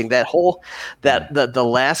heart-wrenching. That whole the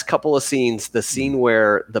last couple of scenes, the scene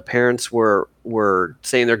where the parents were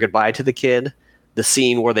saying their goodbye to the kid, the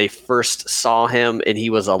scene where they first saw him and he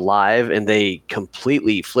was alive and they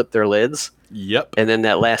completely flipped their lids. Yep. And then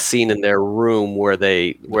that last scene in their room where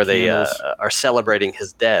they are celebrating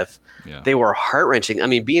his death, they were heart-wrenching. I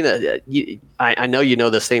mean, I know you know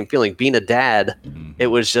the same feeling. Being a dad, it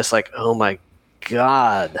was just like, oh my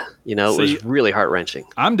God, it was really heart-wrenching.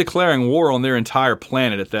 I'm declaring war on their entire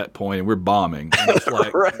planet at that point, and we're bombing. And it's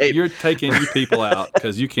like, right. You're taking you people out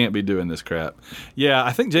because you can't be doing this crap. Yeah,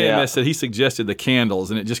 I think JMS said he suggested the candles,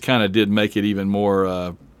 and it just kind of did make it even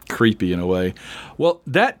more creepy in a way. Well,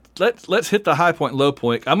 let's hit the high point and low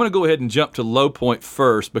point. I'm going to go ahead and jump to low point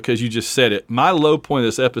first because you just said it. My low point of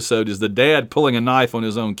this episode is the dad pulling a knife on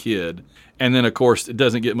his own kid. And then, of course, it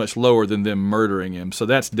doesn't get much lower than them murdering him. So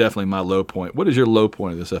that's definitely my low point. What is your low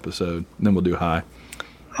point of this episode? And then we'll do high.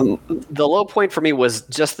 The low point for me was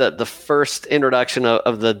just that the first introduction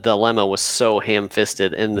of the dilemma was so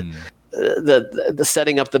ham-fisted. And the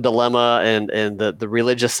setting up the dilemma and the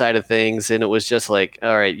religious side of things. And it was just like,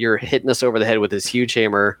 all right, you're hitting us over the head with this huge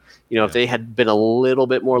hammer. If they had been a little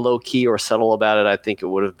bit more low-key or subtle about it, I think it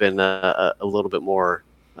would have been a little bit more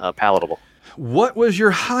palatable. What was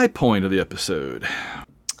your high point of the episode?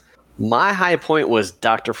 My high point was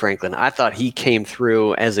Dr. Franklin. I thought he came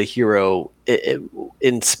through as a hero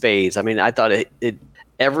in spades. I mean, I thought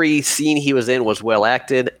every scene he was in was well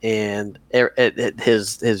acted, and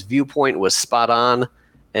his viewpoint was spot on.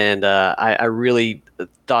 And I really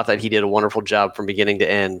thought that he did a wonderful job from beginning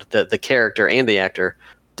to end. The character and the actor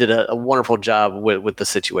did a wonderful job with the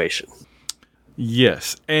situation.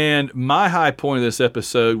 Yes, and my high point of this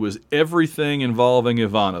episode was everything involving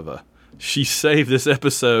Ivanova. She saved this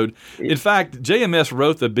episode. In fact, JMS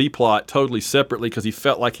wrote the B-plot totally separately because he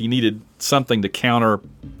felt like he needed something to counter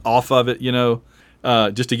off of it,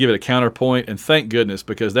 just to give it a counterpoint. And thank goodness,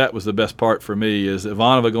 because that was the best part for me, is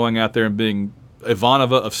Ivanova going out there and being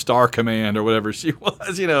Ivanova of Star Command or whatever she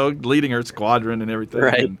was, leading her squadron and everything.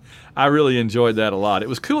 Right. And I really enjoyed that a lot. It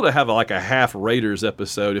was cool to have a half Raiders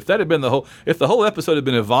episode. If that had been if the whole episode had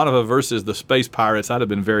been Ivanova versus the Space Pirates, I'd have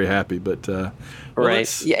been very happy. But right,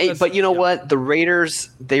 but you know what? The Raiders,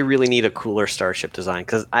 they really need a cooler starship design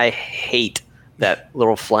because I hate that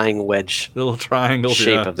little flying wedge, little triangle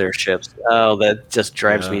shape of their ships. Oh, that just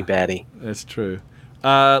drives me batty. That's true.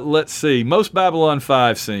 Let's see. Most Babylon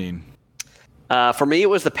 5 scene. For me, it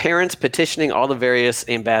was the parents petitioning all the various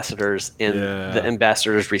ambassadors and the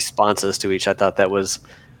ambassadors' responses to each. I thought that was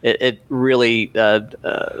it really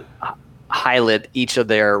highlighted each of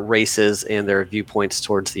their races and their viewpoints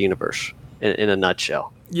towards the universe in a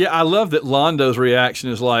nutshell. Yeah, I love that Londo's reaction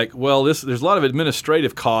is like, well, there's a lot of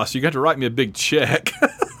administrative costs. You got to write me a big check.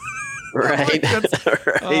 Right.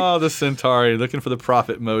 Right. Oh, the Centauri looking for the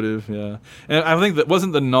profit motive. Yeah, and I think that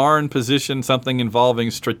wasn't the Narn position something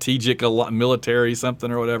involving strategic military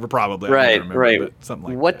something or whatever. Probably. Right. Remember, right. Something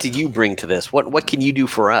like what that. do you bring to this? What can you do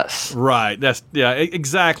for us? Right.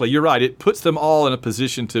 Exactly. You're right. It puts them all in a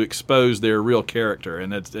position to expose their real character,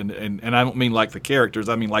 and that's and I don't mean like the characters.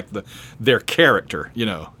 I mean like their character.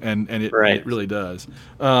 And it really does.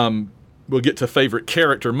 We'll get to favorite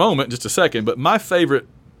character moment in just a second, but my favorite.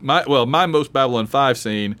 My most Babylon 5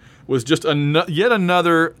 scene was just yet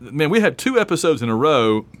another. Man, we had 2 episodes in a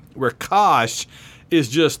row where Kosh is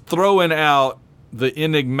just throwing out the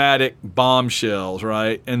enigmatic bombshells,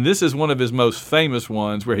 right? And this is one of his most famous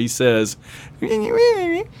ones where he says,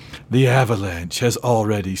 "The avalanche has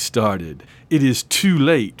already started. It is too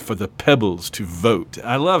late for the pebbles to vote."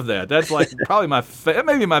 I love that. That's like probably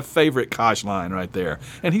maybe my favorite Kosh line right there.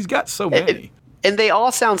 And he's got so many. And they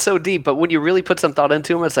all sound so deep, but when you really put some thought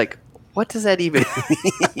into them, it's like, what does that even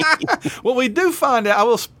mean? Well, we do find out. I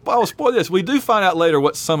will spoil this. We do find out later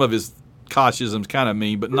what some of his Koshisms kind of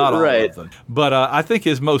mean, but not all of them. But I think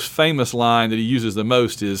his most famous line that he uses the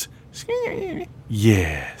most is,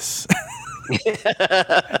 "Yes."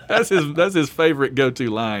 That's his favorite go-to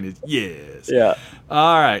line is "yes." Yeah.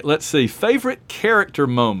 All right. Let's see. Favorite character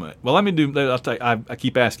moment. Well, let me do. I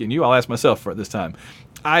keep asking you. I'll ask myself for it this time.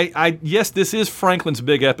 Yes, this is Franklin's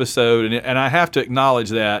big episode, and I have to acknowledge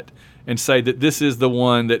that and say that this is the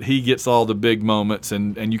one that he gets all the big moments,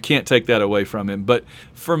 and you can't take that away from him. But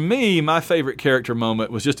for me, my favorite character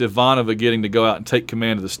moment was just Ivanova getting to go out and take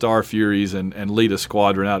command of the Star Furies and lead a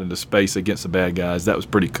squadron out into space against the bad guys. That was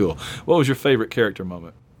pretty cool. What was your favorite character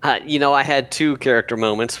moment? I had 2 character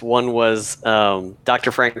moments. One was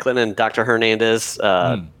Dr. Franklin and Dr. Hernandez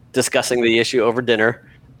discussing the issue over dinner.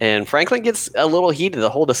 And Franklin gets a little heated. The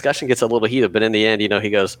whole discussion gets a little heated. But in the end, he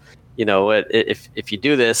goes, if you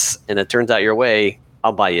do this and it turns out your way,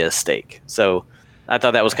 I'll buy you a steak. So I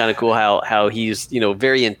thought that was kind of cool how he's,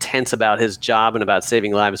 very intense about his job and about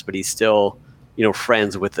saving lives, but he's still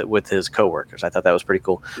friends with his coworkers. I thought that was pretty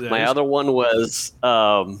cool. My other one was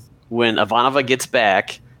when Ivanova gets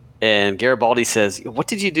back and Garibaldi says, "What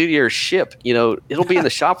did you do to your ship? It'll be in the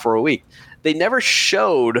shop for a week." They never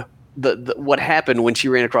showed the what happened when she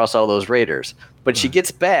ran across all those raiders, but she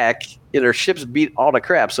gets back and her ship's beat all to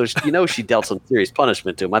crap. So she dealt some serious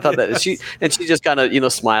punishment to him. I thought that she just kind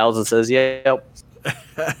of smiles and says, "Yeah."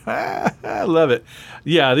 I love it.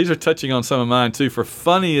 Yeah, these are touching on some of mine too. For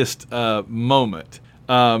funniest moment,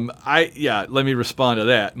 let me respond to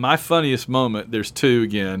that. My funniest moment, there's two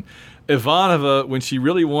again. Ivanova, when she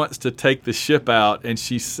really wants to take the ship out, and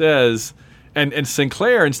she says, and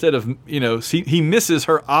Sinclair, instead of, he misses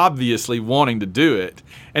her obviously wanting to do it,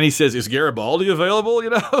 and he says, "Is Garibaldi available?"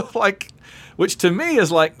 Which to me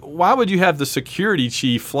is like, why would you have the security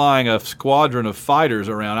chief flying a squadron of fighters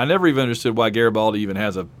around? I never even understood why Garibaldi even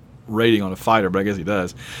has a rating on a fighter, but I guess he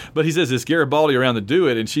does. But he says, "Is Garibaldi around to do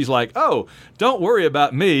it?" And she's like, "Oh, don't worry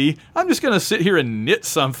about me. I'm just going to sit here and knit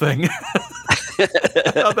something." I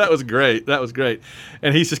thought that was great.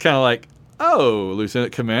 And he's just kind of like, "Oh,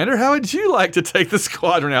 Lieutenant Commander, how would you like to take the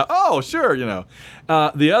squadron out?" "Oh, sure,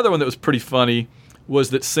 The other one that was pretty funny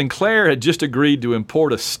was that Sinclair had just agreed to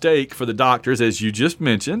import a steak for the doctors, as you just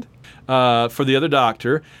mentioned, for the other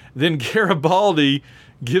doctor. Then Garibaldi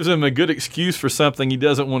gives him a good excuse for something he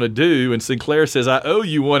doesn't want to do, and Sinclair says, "I owe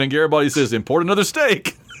you one," and Garibaldi says, "Import another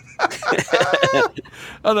steak." I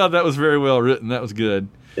thought that was very well written. That was good.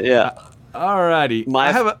 Yeah. All righty.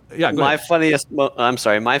 My funniest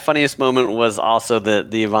moment was also the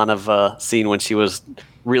Ivanova scene when she was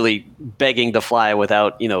really begging to fly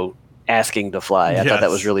without, asking to fly. I thought that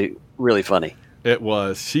was really, really funny. It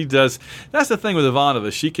was. She does. That's the thing with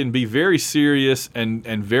Ivanova. She can be very serious and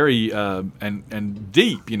very and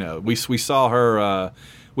deep. We saw her.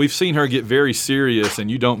 We've seen her get very serious, and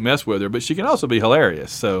you don't mess with her. But she can also be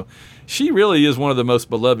hilarious. So she really is one of the most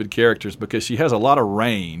beloved characters because she has a lot of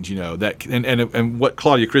range. That and what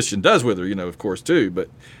Claudia Christian does with her. Of course too. But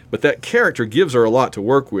that character gives her a lot to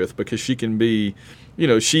work with because she can be.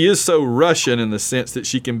 She is so Russian in the sense that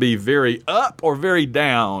she can be very up or very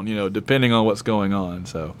down, depending on what's going on.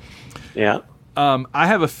 So, yeah. I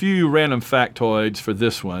have a few random factoids for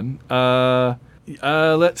this one.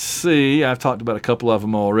 Let's see. I've talked about a couple of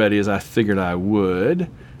them already, as I figured I would.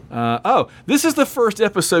 This is the first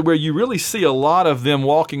episode where you really see a lot of them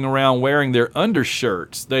walking around wearing their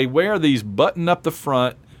undershirts. They wear these button up the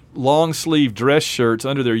front, long sleeve dress shirts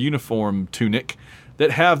under their uniform tunic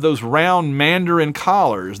that have those round mandarin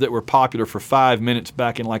collars that were popular for 5 minutes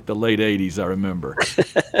back in like the late 80s, I remember.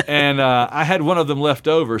 And I had one of them left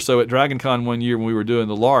over, so at DragonCon one year when we were doing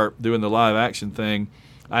the LARP, doing the live action thing,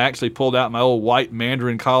 I actually pulled out my old white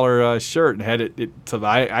mandarin collar shirt and had it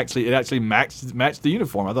actually matched the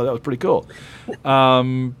uniform. I thought that was pretty cool.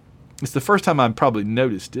 It's the first time I've probably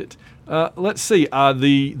noticed it. Let's see.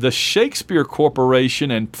 The Shakespeare Corporation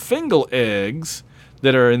and Fingal eggs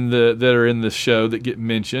that are in the show that get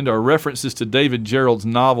mentioned are references to David Gerald's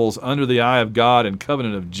novels Under the Eye of God and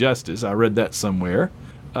Covenant of Justice. I read that somewhere.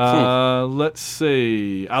 Let's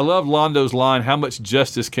see. I love Londo's line, "How much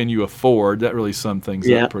justice can you afford?" That really summed things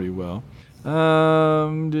up pretty well. A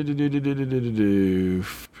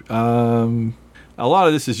lot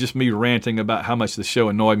of this is just me ranting about how much the show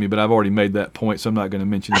annoyed me, but I've already made that point, so I'm not going to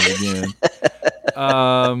mention it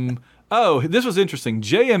again. This was interesting.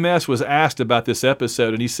 JMS was asked about this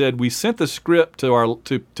episode, and he said, "We sent the script to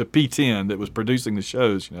P10 that was producing the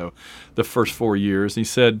shows, the first 4 years." He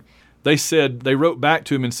said, they wrote back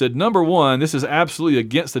to him and said, "Number one, this is absolutely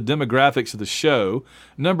against the demographics of the show.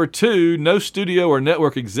 Number two, no studio or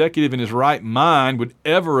network executive in his right mind would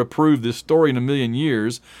ever approve this story in a million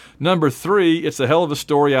years. Number three, it's a hell of a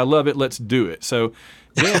story. I love it. Let's do it." So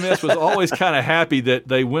JMS was always kind of happy that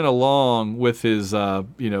they went along with his,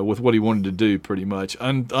 with what he wanted to do, pretty much.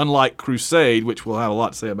 Unlike Crusade, which we'll have a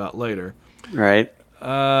lot to say about later. Right.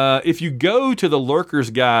 If you go to the Lurker's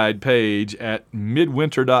Guide page at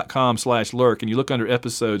midwinter.com/lurk and you look under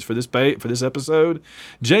episodes for this episode,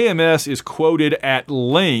 JMS is quoted at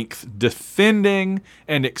length defending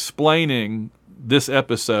and explaining this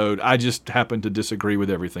episode. I just happen to disagree with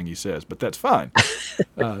everything he says, but that's fine.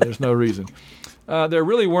 There's no reason. There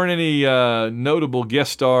really weren't any notable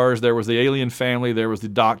guest stars. There was the alien family. There was the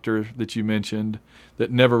doctor that you mentioned that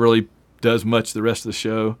never really does much the rest of the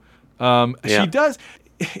show. She does.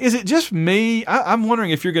 Is it just me? I'm wondering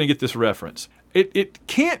if you're going to get this reference. It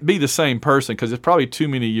can't be the same person because it's probably too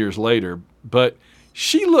many years later, but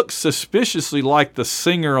she looks suspiciously like the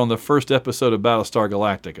singer on the first episode of Battlestar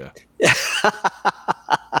Galactica.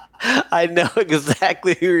 I know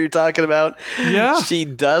exactly who you're talking about. Yeah. She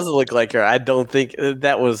does look like her. I don't think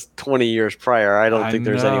that was 20 years prior. I don't think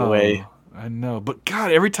there's any way. I know. But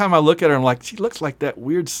God, every time I look at her, I'm like, she looks like that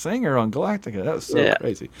weird singer on Galactica. That was so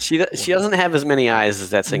crazy. She doesn't have as many eyes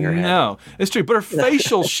as that singer had. No, it's true. But her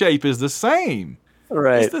facial shape is the same.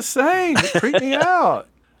 Right. It's the same. It creeped me out.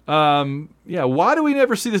 Why do we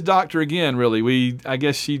never see this doctor again, really? I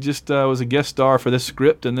guess she just was a guest star for this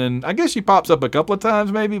script, and then I guess she pops up a couple of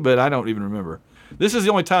times maybe, but I don't even remember. This is the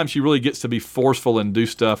only time she really gets to be forceful and do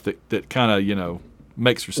stuff that kind of,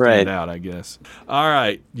 makes her stand out, I guess. All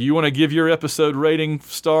right. Do you want to give your episode rating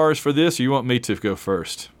stars for this, or you want me to go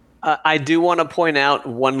first? I do want to point out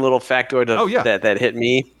one little factoid that hit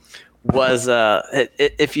me was,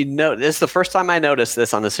 if you know, this is the first time I noticed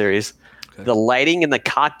this on the series. Okay. The lighting in the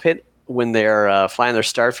cockpit when they're flying their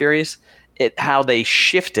Star Furies, how they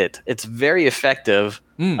shift it. It's very effective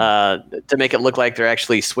to make it look like they're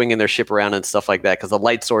actually swinging their ship around and stuff like that because the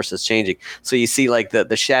light source is changing. So you see like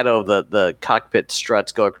the shadow of the cockpit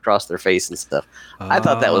struts go across their face and stuff. I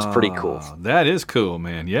thought that was pretty cool. That is cool,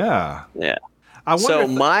 man. Yeah. Yeah. I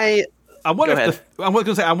wonder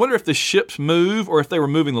if the ships move or if they were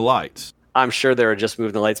moving the lights. I'm sure they were just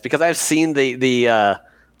moving the lights because I've seen the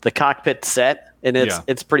cockpit set and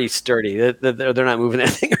it's pretty sturdy. They're not moving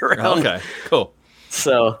anything around. Okay, cool.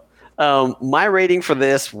 So my rating for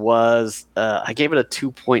this was I gave it a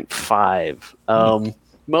 2.5.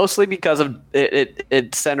 Mostly because of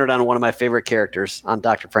it centered on one of my favorite characters, on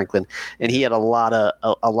Dr. Franklin, and he had a lot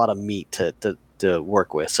of meat to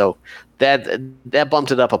work with. So that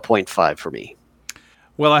bumped it up a 0.5 for me.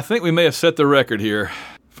 Well, I think we may have set the record here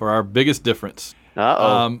for our biggest difference.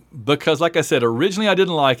 Because like I said, originally I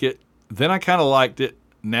didn't like it. Then I kind of liked it.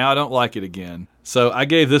 Now I don't like it again. So I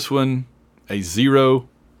gave this one a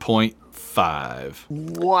 0.5.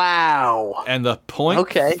 Wow. And the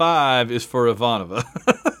 0.5 is for Ivanova.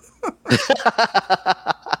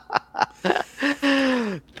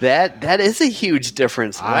 That is a huge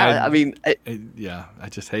difference. I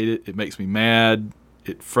just hate it. It makes me mad.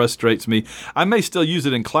 It frustrates me. I may still use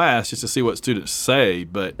it in class just to see what students say,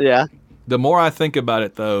 but the more I think about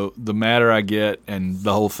it, though, the madder I get, and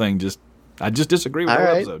the whole thing I just disagree with the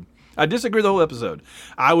whole episode. I disagree with the whole episode.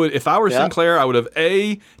 If I were Sinclair, I would have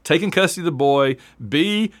A, taken custody of the boy,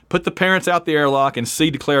 B, put the parents out the airlock, and C,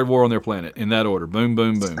 declared war on their planet. In that order. Boom,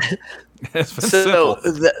 boom, boom. So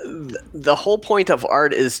the whole point of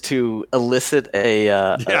art is to elicit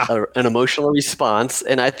an emotional response,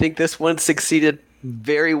 and I think this one succeeded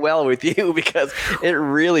very well with you because it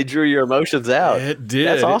really drew your emotions out. It did.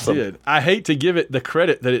 That's awesome. It did. I hate to give it the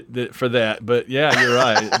credit for that, but yeah, you're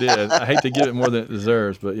right. It did. I hate to give it more than it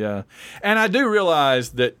deserves, but yeah. And I do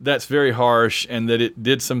realize that that's very harsh and that it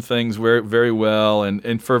did some things very, very well.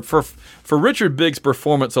 And for Richard Biggs'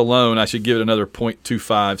 performance alone, I should give it another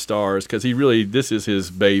 0.25 stars because this is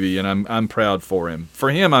his baby, and I'm proud for him.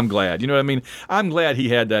 For him, I'm glad. You know what I mean? I'm glad he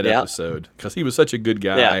had that episode because he was such a good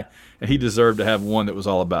guy. Yeah. And he deserved to have one that was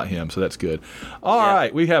all about him, so that's good. All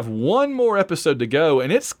right, we have one more episode to go,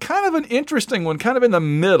 and it's kind of an interesting one, kind of in the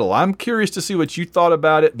middle. I'm curious to see what you thought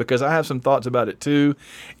about it, because I have some thoughts about it too.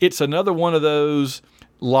 It's another one of those,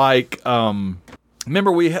 like,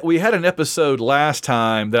 remember we had an episode last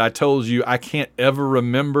time that I told you I can't ever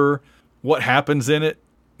remember what happens in it.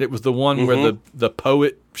 It was the one where the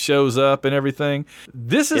poet shows up and everything.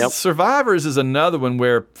 This is Survivors is another one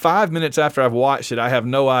where 5 minutes after I've watched it, I have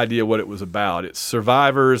no idea what it was about. It's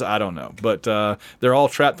Survivors, I don't know. But they're all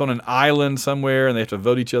trapped on an island somewhere and they have to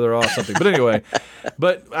vote each other off something. But anyway,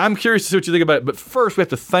 but I'm curious to see what you think about it. But first, we have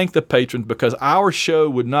to thank the patrons because our show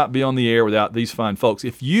would not be on the air without these fine folks.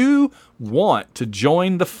 If you want to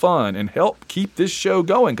join the fun and help keep this show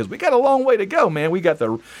going, because we got a long way to go, man.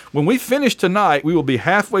 When we finish tonight, we will be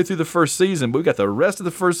halfway through the first season, but we got the rest of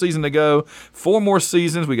the first season to go. 4 more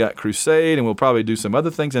seasons. We got Crusade, and we'll probably do some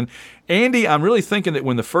other things. And Andy, I'm really thinking that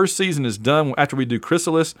when the first season is done, after we do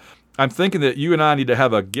Chrysalis, I'm thinking that you and I need to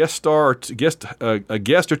have a guest star, a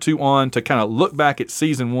guest or two on to kind of look back at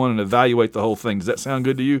season 1 and evaluate the whole thing. Does that sound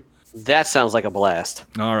good to you? That sounds like a blast.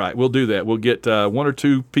 All right, we'll do that. We'll get 1 or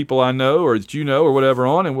 2 people I know or that you know or whatever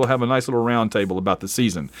on, and we'll have a nice little round table about the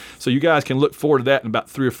season. So you guys can look forward to that in about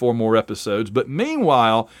 3 or 4 more episodes. But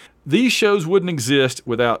meanwhile, these shows wouldn't exist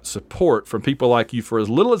without support from people like you for as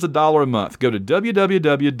little as $1 a month. Go to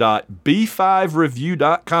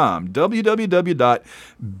www.b5review.com,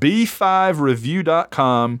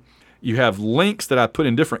 www.b5review.com. You have links that I put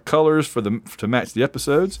in different colors to match the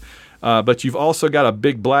episodes. But you've also got a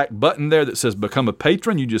big black button there that says Become a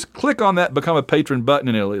Patron. You just click on that Become a Patron button,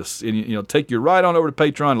 and it'll take you right on over to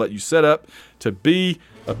Patreon and let you set up to be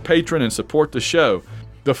a patron and support the show.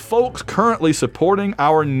 The folks currently supporting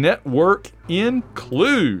our network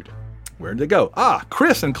include, where'd they go?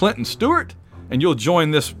 Chris and Clinton Stewart. And you'll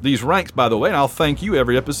join these ranks, by the way, and I'll thank you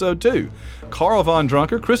every episode, too. Carl Von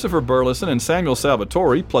Drunker, Christopher Burleson, and Samuel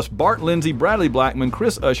Salvatore, plus Bart Lindsay, Bradley Blackman,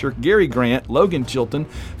 Chris Usher, Gary Grant, Logan Chilton,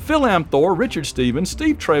 Phil Amthor, Richard Stevens,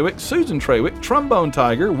 Steve Trawick, Susan Trawick, Trombone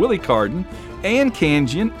Tiger, Willie Carden, Ann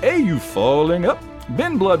Kanjian, AU Falling Up,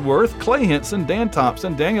 Ben Bloodworth, Clay Henson, Dan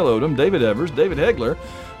Thompson, Daniel Odom, David Evers, David Hegler,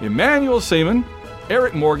 Emmanuel Seaman,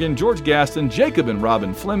 Eric Morgan, George Gaston, Jacob and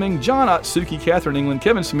Robin Fleming, John Otsuki, Catherine England,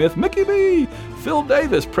 Kevin Smith, Mickey B, Phil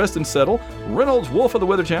Davis, Preston Settle, Reynolds Wolf of the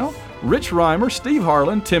Weather Channel, Rich Reimer, Steve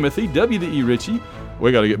Harlan, Timothy, WDE Ritchie,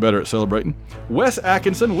 we got to get better at celebrating, Wes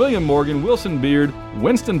Atkinson, William Morgan, Wilson Beard,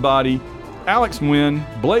 Winston Body, Alex Nguyen,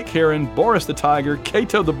 Blake Heron, Boris the Tiger,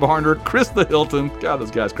 Cato the Barner, Chris the Hilton, God,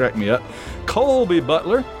 those guys crack me up, Colby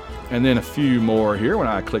Butler, and then a few more here when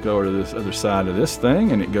I click over to this other side of this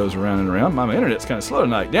thing, and it goes around and around. My internet's kind of slow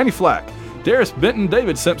tonight. Danny Flack, Darius Benton,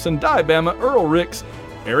 David Simpson, Di Bama, Earl Ricks,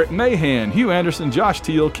 Eric Mahan, Hugh Anderson, Josh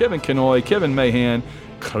Teal, Kevin Kenoy, Kevin Mahan,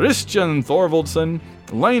 Christian Thorvaldson,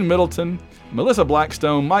 Lane Middleton, Melissa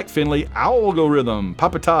Blackstone, Mike Finley, Algorithm,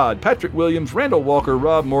 Papa Todd, Patrick Williams, Randall Walker,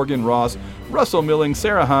 Rob Morgan, Ross, Russell Milling,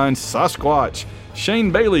 Sarah Hines, Sasquatch,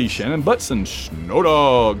 Shane Bailey, Shannon Butson, Snow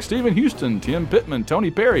Dog, Stephen Houston, Tim Pittman,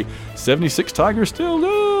 Tony Perry, 76 Tiger Still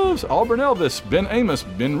Lives, Auburn Elvis, Ben Amos,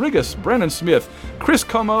 Ben Rigas, Brandon Smith, Chris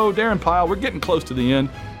Como, Darren Pyle, we're getting close to the end,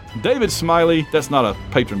 David Smiley, that's not a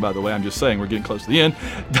patron by the way, I'm just saying we're getting close to the end,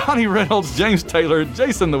 Donnie Reynolds, James Taylor,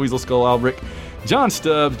 Jason the Weasel Skull Albrick, John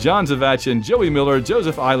Stubbs, John Zavachin, Joey Miller,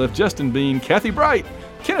 Joseph Iliff, Justin Bean, Kathy Bright,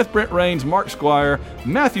 Kenneth Brent Rains, Mark Squire,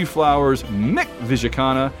 Matthew Flowers, Mick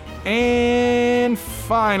Vijacana, and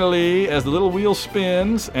finally, as the little wheel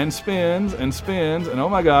spins and spins and spins, and oh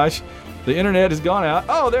my gosh, the internet has gone out.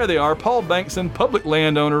 Oh, there they are. Paul Bankson, Public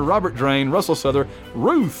Landowner, Robert Drain, Russell Souther,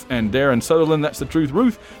 Ruth, and Darren Sutherland. That's the truth.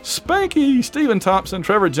 Ruth, Spanky, Stephen Thompson,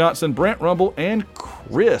 Trevor Johnson, Brent Rumble, and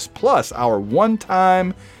Chris, plus our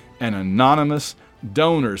one-time and anonymous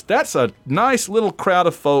donors. That's a nice little crowd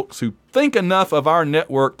of folks who think enough of our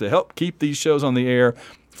network to help keep these shows on the air.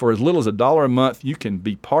 For as little as $1 a month, you can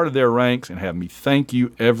be part of their ranks and have me thank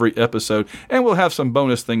you every episode. And we'll have some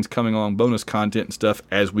bonus things coming along, bonus content and stuff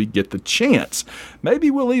as we get the chance. Maybe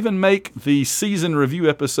we'll even make the season review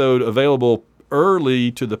episode available early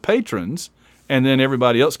to the patrons, and then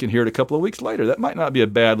everybody else can hear it a couple of weeks later. That might not be a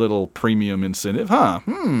bad little premium incentive, huh?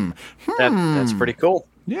 That's pretty cool.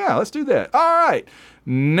 Yeah, let's do that. All right.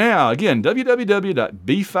 Now, again,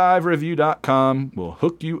 www.b5review.com will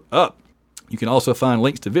hook you up. You can also find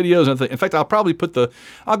links to videos and things. In fact, I'll go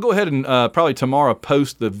ahead and probably tomorrow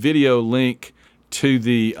post the video link to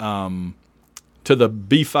the B5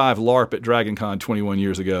 LARP at DragonCon 21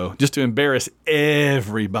 years ago, just to embarrass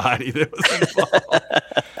everybody that was involved.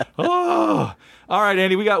 Oh, all right,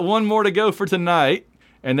 Andy, we got one more to go for tonight,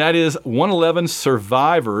 and that is 111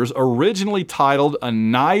 Survivors, originally titled A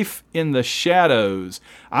Knife in the Shadows.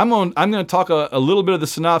 I'm going to talk a little bit of the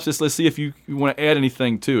synopsis. Let's see if you want to add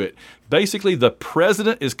anything to it. Basically, the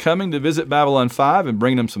president is coming to visit Babylon 5 and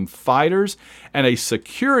bringing them some fighters, and a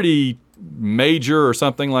security major or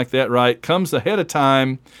something like that, right, comes ahead of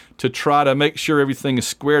time to try to make sure everything is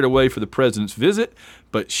squared away for the president's visit.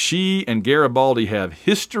 But she and Garibaldi have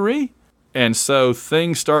history, and so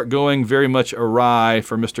things start going very much awry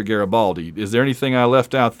for Mr. Garibaldi. Is there anything I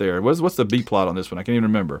left out there? What's the B plot on this one? I can't even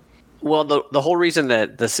remember. Well, the whole reason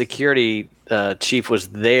that the security chief was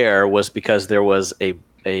there was because there was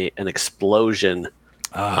an explosion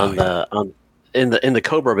in the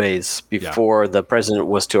Cobra Bays before the president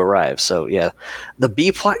was to arrive. So yeah, the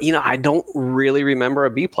B plot. I don't really remember a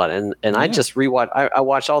B plot, and I just rewatch. I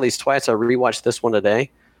watched all these twice. I rewatched this one today.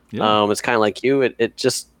 Yeah. It's kind of like you. It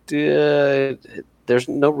just there's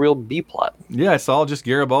no real B plot. Yeah, it's all just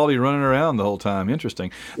Garibaldi running around the whole time.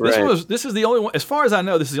 Interesting. Right. This is the only one, as far as I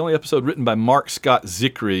know, this is the only episode written by Mark Scott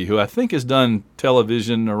Zicree, who I think has done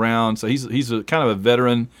television around. So he's a kind of a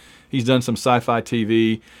veteran. He's done some sci-fi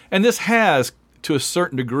TV, and this has, to a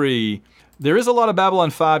certain degree, there is a lot of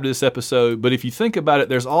Babylon 5 to this episode, but if you think about it,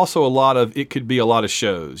 there's also it could be a lot of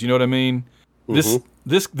shows. You know what I mean? Mm-hmm.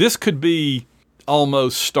 This could be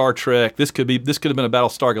almost Star Trek. This could have been a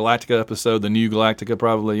Battlestar Galactica episode, the new Galactica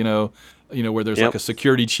probably, where there's like a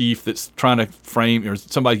security chief that's trying to frame, or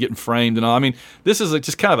somebody's getting framed and all. I mean, this is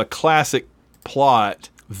just kind of a classic plot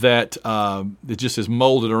that just is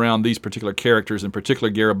molded around these particular characters, in particular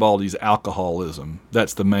Garibaldi's alcoholism.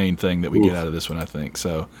 That's the main thing that we get out of this one, I think.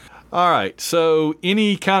 So, all right. So,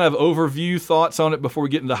 any kind of overview thoughts on it before we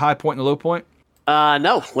get into the high point and the low point?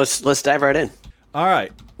 No. Let's dive right in. All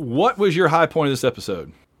right. what was your high point of this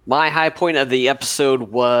episode? My high point of the episode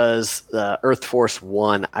was Earth Force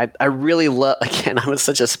One. I really love, again, I'm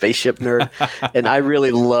such a spaceship nerd, and I really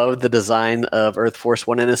love the design of Earth Force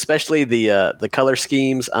One, and especially the color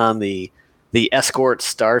schemes on the escort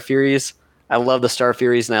Star Furies. I love the Star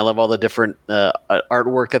Furies, and I love all the different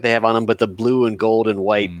artwork that they have on them, but the blue and gold and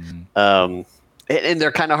white, and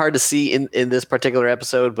they're kind of hard to see in this particular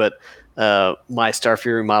episode, but my Star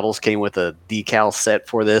Fury models came with a decal set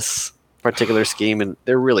for this particular scheme, and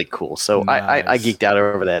they're really cool. So nice. I geeked out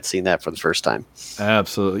over that, seeing that for the first time.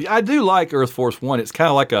 Absolutely. I do like Earth Force One. It's kind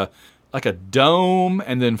of like a dome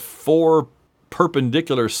and then 4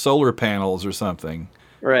 perpendicular solar panels or something.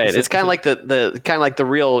 Right. It's kind of like the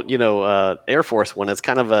real, Air Force One. It's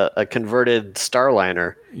kind of a converted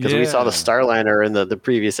Starliner, because we saw the Starliner in the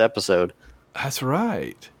previous episode. That's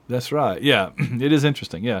right. Yeah, it is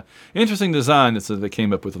interesting. Yeah, interesting design that they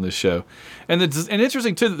came up with on this show, and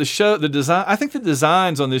interesting too that the design. I think the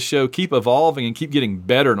designs on this show keep evolving and keep getting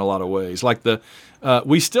better in a lot of ways. Like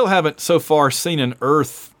we still haven't so far seen an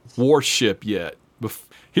Earth warship yet.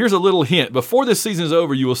 Here's a little hint. Before this season is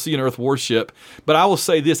over, you will see an Earth warship. But I will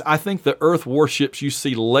say this. I think the Earth warships you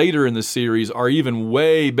see later in the series are even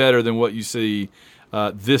way better than what you see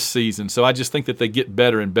this season. So I just think that they get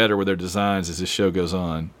better and better with their designs as this show goes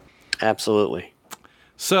on. Absolutely.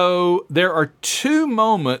 So there are 2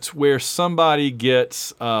 moments where somebody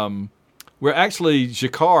gets, where actually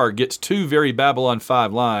G'Kar gets 2 very Babylon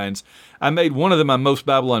 5 lines. I made one of them my most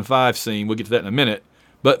Babylon 5 scene. We'll get to that in a minute.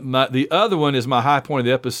 But the other one is my high point of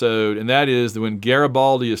the episode, and that is when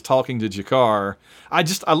Garibaldi is talking to G'Kar.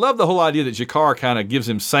 I love the whole idea that G'Kar kind of gives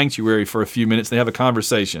him sanctuary for a few minutes. They have a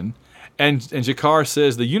conversation. And G'Kar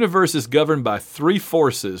says, the universe is governed by 3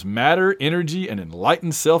 forces: matter, energy, and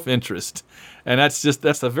enlightened self-interest. And that's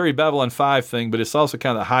a very Babylon 5 thing, but it's also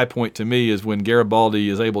kind of the high point to me is when Garibaldi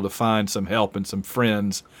is able to find some help and some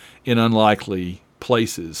friends in unlikely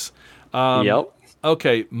places. Yep.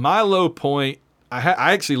 Okay, my low point,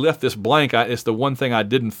 I actually left this blank. It's the one thing I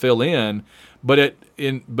didn't fill in, but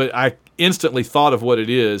I instantly thought of what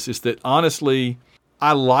it is. Is that honestly,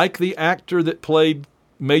 I like the actor that played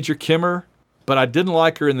Major Kimmer, but I didn't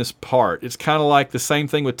like her in this part. It's kind of like the same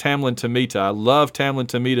thing with Tamlin Tomita. I love Tamlin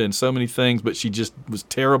Tomita in so many things, but she just was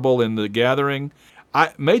terrible in The Gathering.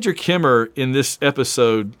 Major Kimmer in this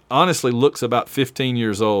episode honestly looks about 15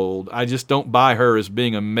 years old. I just don't buy her as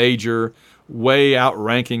being a major, way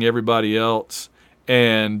outranking everybody else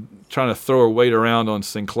and trying to throw her weight around on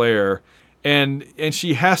Sinclair. And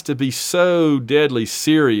she has to be so deadly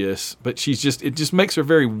serious, but it just makes her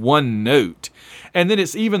very one note. And then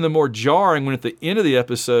it's even the more jarring when at the end of the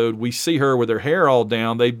episode we see her with her hair all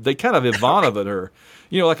down. They kind of Ivanova her.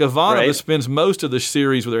 Like Ivanova spends most of the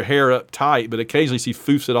series with her hair up tight, but occasionally she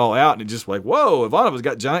foofs it all out and it's just like, whoa, Ivanova's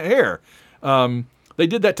got giant hair. They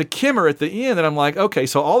did that to Kimmer at the end, and I'm like, okay,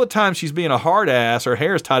 so all the time she's being a hard ass, her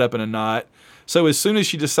hair's tied up in a knot. So as soon as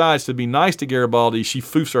she decides to be nice to Garibaldi, she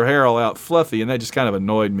foofs her hair all out fluffy, and that just kind of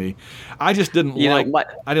annoyed me. I just didn't I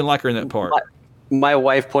didn't like her in that part. My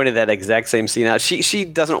wife pointed that exact same scene out. She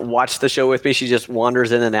doesn't watch the show with me. She just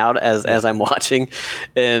wanders in and out as I'm watching,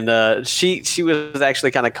 and she was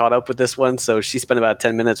actually kind of caught up with this one. So she spent about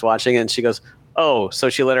 10 minutes watching it, and she goes, "Oh, so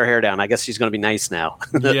she let her hair down. I guess she's going to be nice now."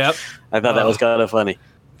 Yep. I thought that was kind of funny.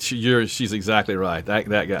 She's exactly right.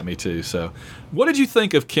 That got me too. So, what did you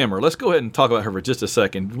think of Kimmer? Let's go ahead and talk about her for just a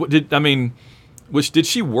second. Did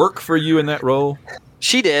she work for you in that role?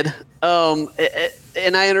 She did.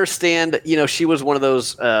 And I understand, she was one of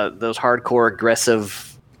those hardcore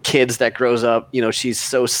aggressive kids that grows up, she's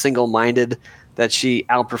so single-minded that she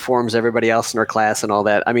outperforms everybody else in her class and all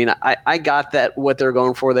that. I mean, I got that, what they're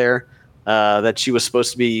going for there, that she was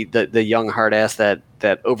supposed to be the young hard ass that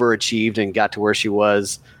overachieved and got to where she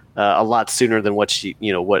was a lot sooner than what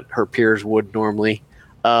what her peers would normally.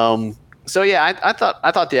 So yeah, I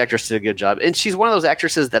thought the actress did a good job, and she's one of those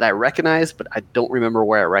actresses that I recognize, but I don't remember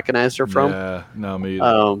where I recognized her from. Yeah, no, me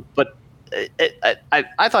either. But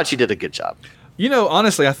I thought she did a good job.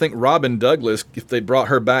 Honestly, I think Robin Douglas, if they brought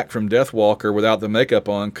her back from Deathwalker without the makeup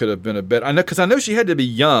on, could have been a better. I know she had to be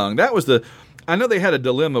young. I know they had a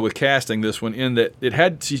dilemma with casting this one in that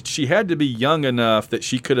she had to be young enough that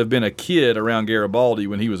she could have been a kid around Garibaldi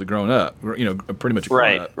when he was a grown up, pretty much a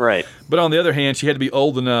grown up. Right. But on the other hand, she had to be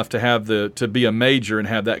old enough to be a major and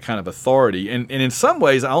have that kind of authority. And in some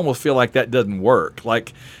ways, I almost feel like that doesn't work.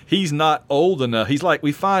 Like, he's not old enough. He's like,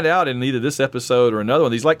 we find out in either this episode or another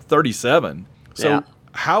one, he's like 37. So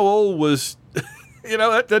how old was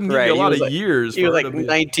That doesn't give you a lot of years. He was like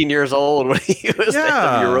 19 years old when he was head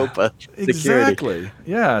of Europa security. Exactly.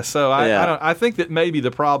 Yeah. So I think that maybe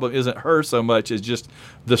the problem isn't her so much as just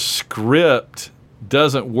the script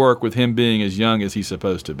doesn't work with him being as young as he's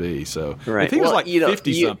supposed to be. So if he was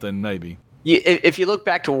 50-something, maybe. If you look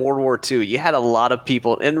back to World War II, you had a lot of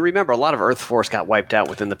people, and remember, a lot of Earth Force got wiped out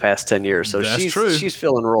within the past 10 years. So she's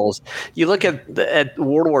filling roles. You look at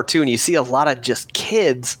World War II, and you see a lot of just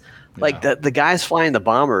kids, like the guys flying the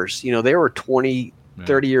bombers. They were 20,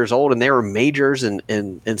 30 years old, and they were majors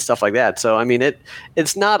and stuff like that. So I mean,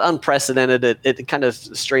 it's not unprecedented. It kind of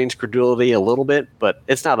strains credulity a little bit, but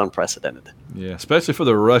it's not unprecedented. Yeah, especially for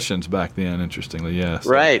the Russians back then. Interestingly, yes.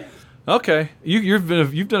 Right. Okay, you've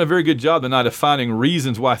done a very good job tonight of finding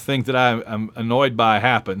reasons why things that I'm annoyed by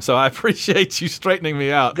happen. So I appreciate you straightening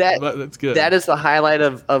me out. That's good. That is the highlight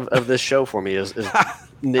of this show for me is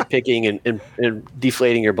nitpicking and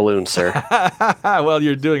deflating your balloon, sir. Well,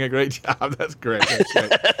 you're doing a great job. That's great.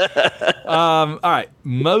 All right,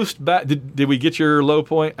 did we get your low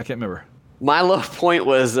point? I can't remember. My low point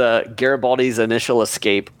was Garibaldi's initial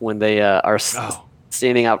escape when they are.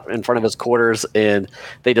 Standing out in front of his quarters, and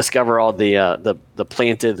they discover all the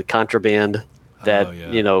planted contraband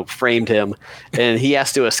that framed him, and he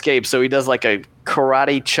has to escape. So he does like a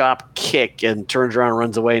karate chop kick and turns around and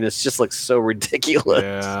runs away, and it just looks so ridiculous.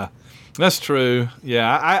 Yeah, that's true.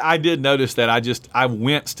 Yeah, I did notice that. I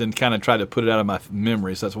winced and kind of tried to put it out of my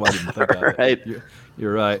memory, so that's why I didn't think about it.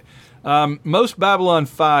 You're right. Most Babylon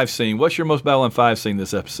 5 scene. What's your most Babylon 5 scene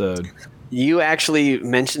this episode? You actually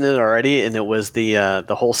mentioned it already, and it was the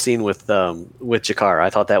whole scene with Jakar. I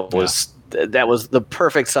thought that was the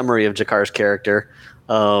perfect summary of Jakar's character.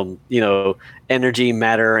 Energy,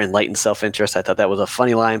 matter, and light and self-interest. I thought that was a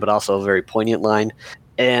funny line, but also a very poignant line.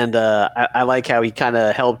 And I like how he kind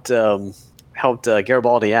of helped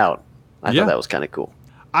Garibaldi out. I thought that was kind of cool.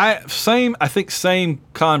 I think same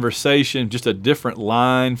conversation, just a different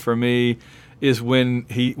line for me. Is when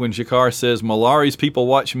Jakar says, Malari's people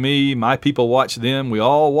watch me, my people watch them, we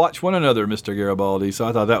all watch one another, Mr. Garibaldi. So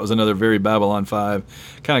I thought that was another very Babylon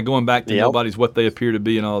 5, kind of going back to nobody's what they appear to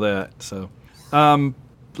be and all that. So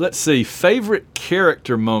let's see, favorite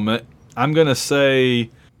character moment. I'm going to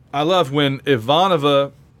say I love when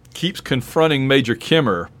Ivanova keeps confronting Major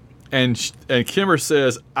Kimmer, and Kimmer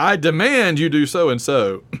says, I demand you do so and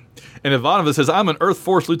so. And Ivanova says, I'm an Earth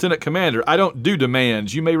Force Lieutenant Commander. I don't do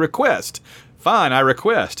demands. You may request. Fine, I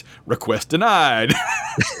request. Request denied.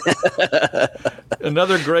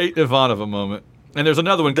 Another great Ivanova moment. And there's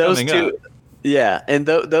another one coming up. Yeah, and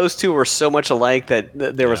those two were so much alike that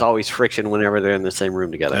there was always friction whenever they're in the same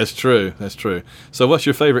room together. That's true. So what's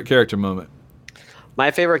your favorite character moment?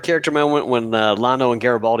 My favorite character moment when Lando and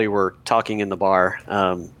Garibaldi were talking in the bar.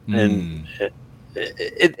 And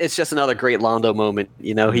it's just another great Lando moment.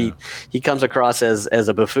 He comes across as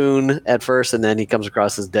a buffoon at first, and then he comes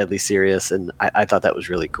across as deadly serious, and I thought that was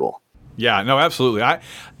really cool. Yeah, no, absolutely.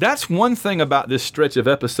 That's one thing about this stretch of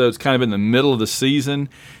episodes kind of in the middle of the season,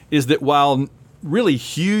 is that while really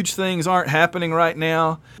huge things aren't happening right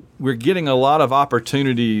now, we're getting a lot of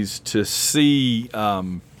opportunities to see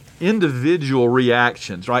individual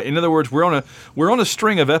reactions, right? In other words, we're on a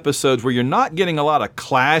string of episodes where you're not getting a lot of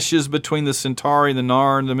clashes between the Centauri, the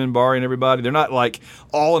Narn, the Minbari, and everybody. They're not like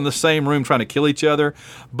all in the same room trying to kill each other,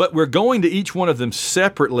 but we're going to each one of them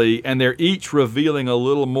separately, and they're each revealing a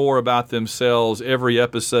little more about themselves every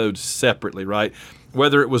episode separately, right?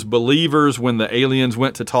 Whether it was believers when the aliens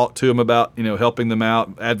went to talk to them about, helping them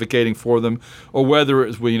out, advocating for them, or whether it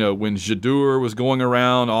was, when Jadur was going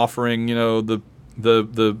around offering,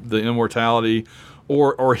 the immortality,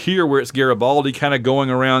 or here where it's Garibaldi kind of going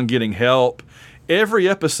around getting help. Every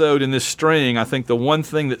episode in this string, I think the one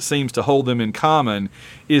thing that seems to hold them in common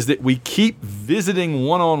is that we keep visiting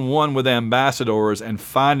one-on-one with ambassadors and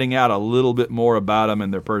finding out a little bit more about them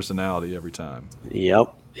and their personality every time.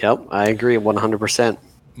 Yep, I agree 100%.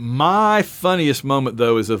 My funniest moment,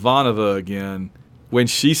 though, is Ivanova again, when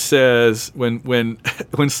she says, when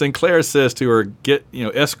Sinclair says to her,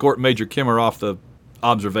 escort Major Kimmer off the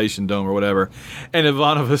observation dome or whatever, and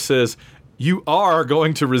Ivanova says, you are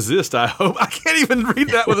going to resist, I hope. I can't even read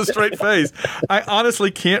that with a straight face. I honestly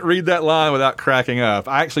can't read that line without cracking up.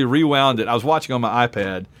 I actually rewound it. I was watching on my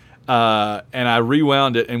iPad, and I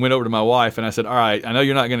rewound it and went over to my wife, and I said, all right, I know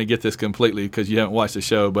you're not going to get this completely because you haven't watched the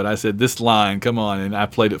show, but I said, this line, come on, and I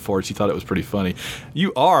played it for her. She thought it was pretty funny.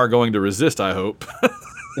 You are going to resist, I hope.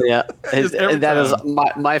 Yeah, and that is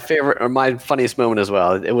my favorite, or my funniest moment as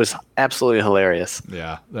well. It was absolutely hilarious.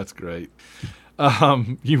 Yeah, that's great.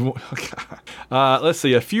 Let's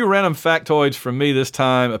see. A few random factoids from me this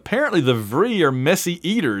time. Apparently, the Vree are messy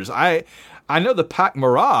eaters. I know the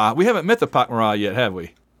Pak'mara. We haven't met the Pak'mara yet, have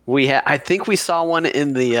we? I think we saw one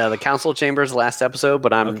in the council chambers last episode,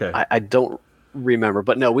 but I don't remember.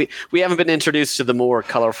 But no, we haven't been introduced to the more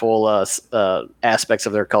colorful aspects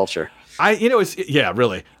of their culture.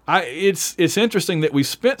 Really. It's interesting that we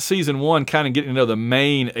spent season 1 kind of getting to know the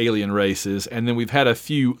main alien races, and then we've had a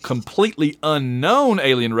few completely unknown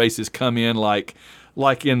alien races come in, like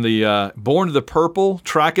in the Born to the Purple,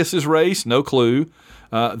 Trachis' race, no clue.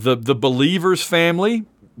 The Believers family,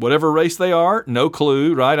 whatever race they are, no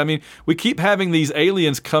clue, right? I mean, we keep having these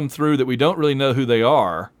aliens come through that we don't really know who they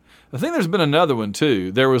are. I think there's been another one,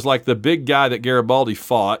 too. There was like the big guy that Garibaldi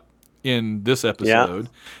fought in this episode.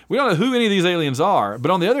 Yeah. We don't know who any of these aliens are, but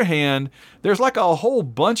on the other hand, there's like a whole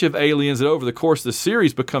bunch of aliens that over the course of the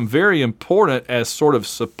series become very important as sort of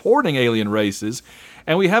supporting alien races,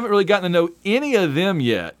 and we haven't really gotten to know any of them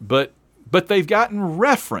yet, but they've gotten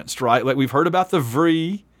referenced, right? Like we've heard about the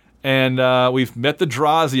Vree, and we've met the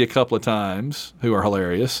Drazi a couple of times, who are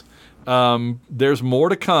hilarious. There's more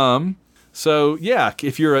to come. So yeah,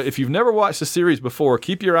 if you've never watched the series before,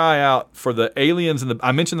 keep your eye out for the aliens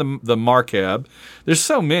I mentioned the Markab. There's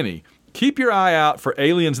so many. Keep your eye out for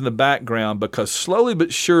aliens in the background, because slowly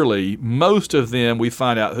but surely, most of them we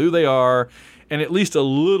find out who they are, and at least a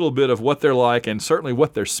little bit of what they're like, and certainly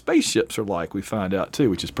what their spaceships are like. We find out too,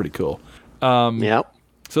 which is pretty cool. Yep.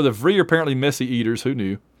 So the Vree are apparently messy eaters. Who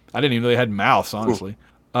knew? I didn't even know they had mouths, honestly.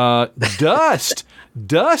 Dust.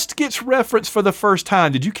 Dust gets referenced for the first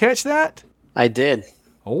time. Did you catch that? I did.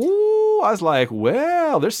 Oh, I was like,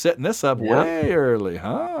 well, they're setting this up way early,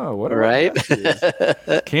 huh? What right?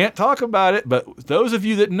 Can't talk about it, but those of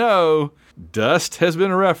you that know, Dust has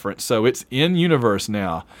been referenced, so it's in universe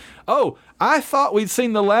now. Oh, I thought we'd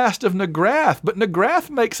seen the last of Nagrath, but Nagrath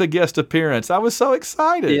makes a guest appearance. I was so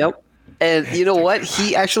excited. Yep. And you know what?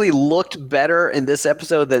 He actually looked better in this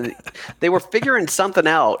episode than they were figuring something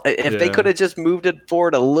out. If they could have just moved it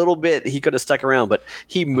forward a little bit, he could have stuck around. But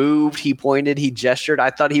he moved, he pointed, he gestured.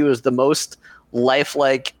 I thought he was the most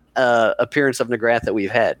lifelike appearance of Nagrath that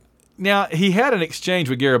we've had. Now, he had an exchange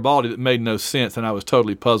with Garibaldi that made no sense, and I was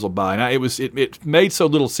totally puzzled by it. It made so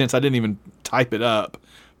little sense, I didn't even type it up.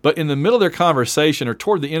 But in the middle of their conversation, or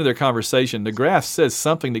toward the end of their conversation, Nagrath says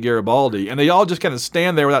something to Garibaldi, and they all just kind of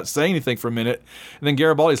stand there without saying anything for a minute. And then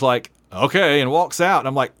Garibaldi's like, okay, and walks out. And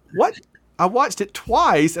I'm like, what? I watched it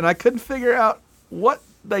twice, and I couldn't figure out what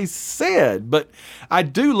they said. But I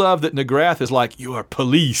do love that Nagrath is like, you are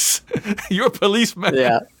police. You're a policeman.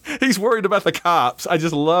 Yeah. He's worried about the cops. I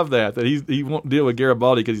just love that he won't deal with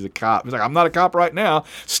Garibaldi because he's a cop. He's like, I'm not a cop right now.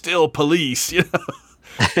 Still police, you know.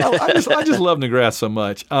 I just love Nagrath so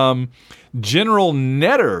much. General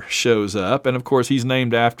Netter shows up, and of course he's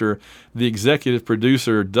named after the executive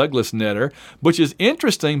producer Douglas Netter, which is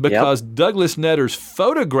interesting because Douglas Netter's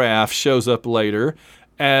photograph shows up later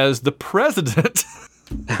as the president.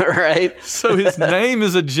 Right. So his name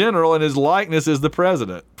is a general and his likeness is the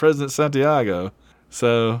president, President Santiago.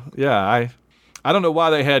 So yeah, I don't know why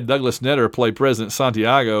they had Douglas Netter play President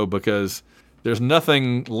Santiago, because there's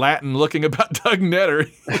nothing Latin looking about Doug Netter.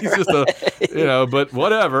 He's just but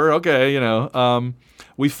whatever. Okay,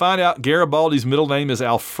 we find out Garibaldi's middle name is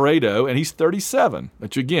Alfredo, and he's 37,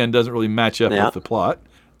 which again doesn't really match up with the plot.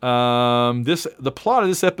 The plot of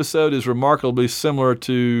this episode is remarkably similar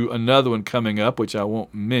to another one coming up, which I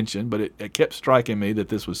won't mention, but it kept striking me that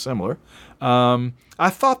this was similar. I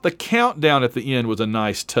thought the countdown at the end was a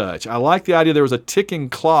nice touch. I like the idea there was a ticking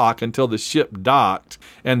clock until the ship docked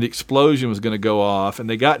and the explosion was going to go off, and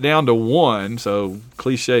they got down to 1, so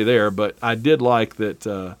cliche there, but I did like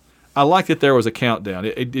that. I liked that there was a countdown.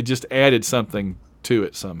 It just added something to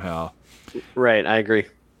it somehow. Right, I agree.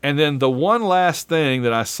 And then the one last thing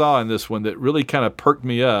that I saw in this one that really kind of perked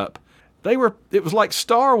me up, it was like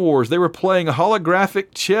Star Wars. They were playing holographic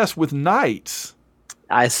chess with knights.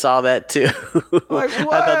 I saw that too. Like, I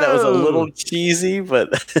thought that was a little cheesy, but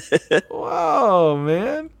whoa,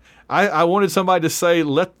 man! I wanted somebody to say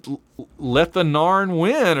let the Narn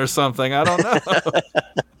win or something. I don't know,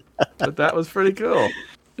 but that was pretty cool.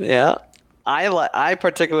 Yeah, I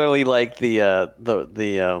particularly like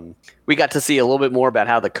the we got to see a little bit more about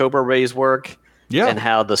how the Cobra rays work. Yeah. And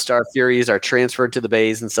how the Star Furies are transferred to the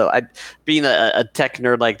bays. And so being a tech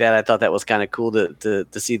nerd like that, I thought that was kind of cool to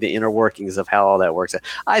see the inner workings of how all that works.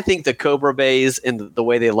 I think the Cobra bays and the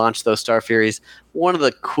way they launch those Star Furies, one of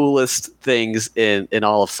the coolest things in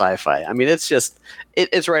all of sci-fi. I mean, it's just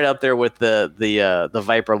it's right up there with the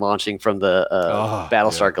Viper launching from the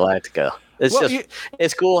Battlestar Galactica.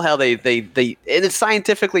 It's cool how they and it's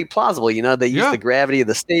scientifically plausible. They use the gravity of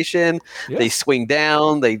the station. Yeah. They swing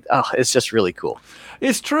down. It's just really cool.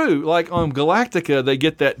 It's true. Like on Galactica, they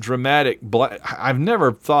get that dramatic I've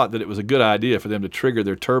never thought that it was a good idea for them to trigger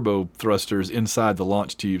their turbo thrusters inside the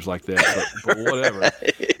launch tubes like that, but whatever.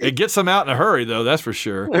 Right. It gets them out in a hurry, though, that's for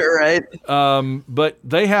sure. Right. But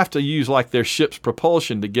they have to use like their ship's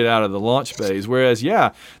propulsion to get out of the launch bays, whereas,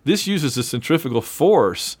 this uses the centrifugal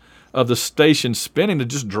force of the station spinning to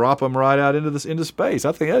just drop them right out into space.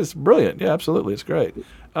 I think that's brilliant. Yeah, absolutely. It's great.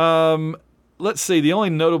 Let's see. The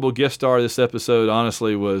only notable guest star of this episode,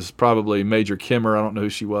 honestly, was probably Major Kimmer. I don't know who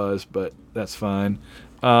she was, but that's fine.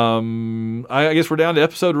 I guess we're down to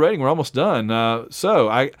episode rating. We're almost done. So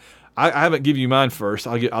I haven't given you mine first.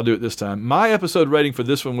 I'll do it this time. My episode rating for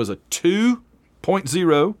this one was a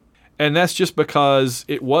 2.0, and that's just because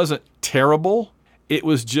it wasn't terrible. It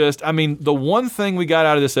was just, the one thing we got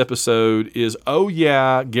out of this episode is,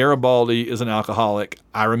 Garibaldi is an alcoholic.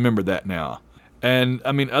 I remember that now. And,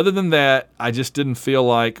 other than that, I just didn't feel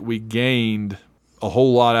like we gained a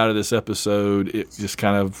whole lot out of this episode. It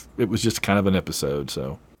was just kind of an episode.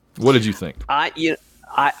 So, what did you think?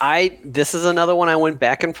 This is another one I went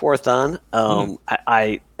back and forth on.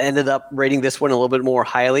 I ended up rating this one a little bit more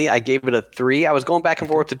highly. I gave it a 3. I was going back and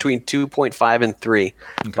forth between 2.5 and 3.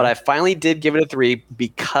 Okay. But I finally did give it a 3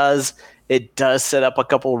 because it does set up a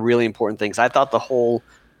couple of really important things. I thought the whole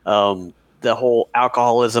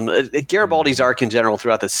alcoholism, Garibaldi's arc in general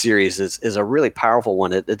throughout the series is a really powerful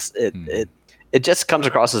one. It just comes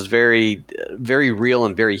across as very, very real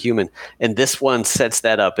and very human. And this one sets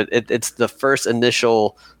that up. It's the first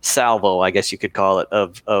initial salvo, I guess you could call it,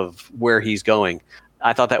 of where he's going.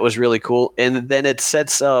 I thought that was really cool. And then it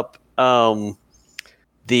sets up the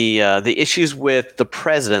issues with the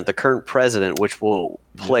president, the current president, which will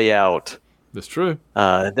play out. That's true.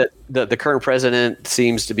 The current president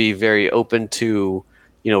seems to be very open to,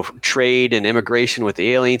 trade and immigration with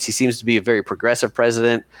the aliens. He seems to be a very progressive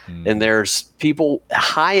president, and there's people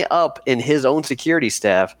high up in his own security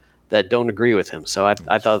staff that don't agree with him. So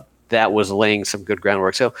I thought that was laying some good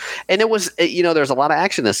groundwork. So, and it was, there's a lot of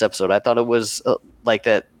action in this episode. I thought it was like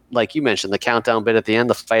that, like you mentioned, the countdown bit at the end,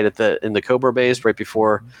 the fight in the Cobra base right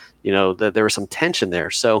before, there was some tension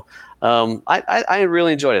there. So I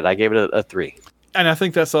really enjoyed it. I gave it a 3. And I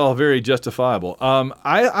think that's all very justifiable.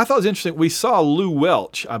 I thought it was interesting. We saw Lou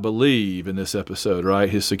Welch, I believe, in this episode, right?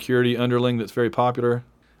 His security underling that's very popular.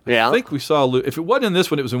 Yeah. I think we saw Lou. If it wasn't in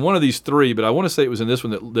this one, it was in one of these 3, but I want to say it was in this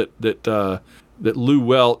one that Lou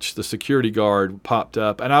Welch, the security guard, popped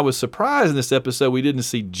up. And I was surprised in this episode we didn't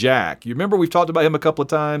see Jack. You remember we've talked about him a couple of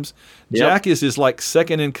times? Yep. Jack is his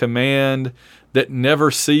second in command that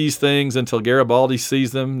never sees things until Garibaldi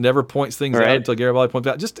sees them, never points things out until Garibaldi points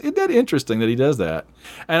out. Just isn't that interesting that he does that?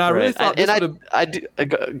 And I really thought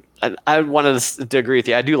I wanted to agree with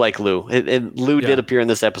you. I do like Lou. And Lou did appear in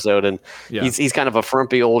this episode, and he's kind of a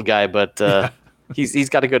frumpy old guy, but he's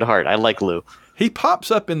got a good heart. I like Lou. He pops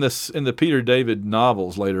up in the Peter David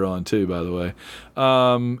novels later on too, by the way.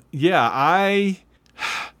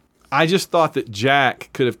 I just thought that Jack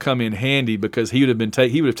could have come in handy because he would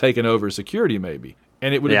have taken over security maybe,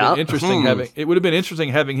 and it would have been interesting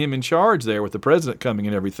having him in charge there with the president coming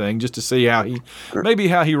and everything, just to see how he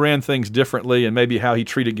ran things differently and maybe how he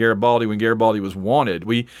treated Garibaldi when Garibaldi was wanted.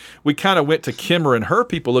 We kind of went to Kimmer and her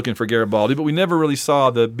people looking for Garibaldi, but we never really saw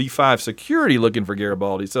the B5 security looking for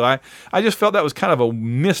Garibaldi. So I just felt that was kind of a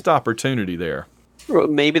missed opportunity there.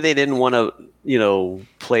 Maybe they didn't want to,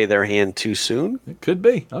 play their hand too soon. It could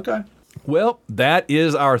be. Okay. Well, that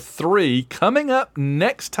is our 3. Coming up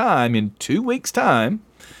next time in 2 weeks' time.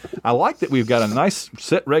 I like that we've got a nice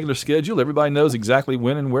set regular schedule. Everybody knows exactly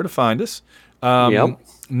when and where to find us.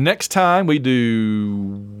 Next time we do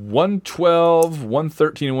 112,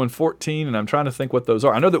 113, and 114, and I'm trying to think what those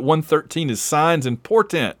are. I know that 113 is Signs and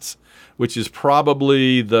Portents, which is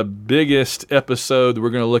probably the biggest episode that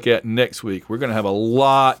we're going to look at next week. We're going to have a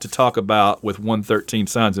lot to talk about with 113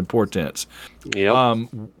 Signs and Portents. Yep.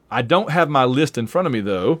 I don't have my list in front of me,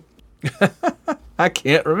 though. I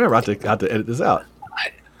can't remember. I have to edit this out.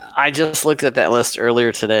 I just looked at that list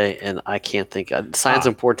earlier today, and I can't think. Signs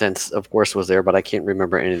and Portents, of course, was there, but I can't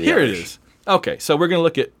remember any of the others. Here it is. Okay, so we're going to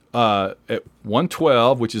look at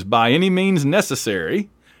 112, which is By Any Means Necessary.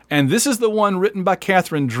 And this is the one written by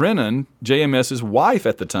Catherine Drennan, JMS's wife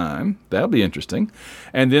at the time. That'll be interesting.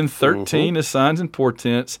 And then 13 is Signs and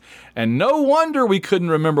Portents. And no wonder we couldn't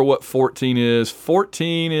remember what 14 is.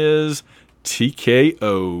 14 is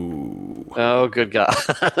TKO. Oh, good God.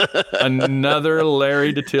 Another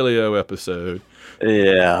Larry DiTilio episode.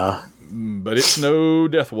 Yeah. But it's no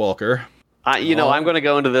Deathwalker. I'm going to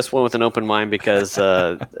go into this one with an open mind because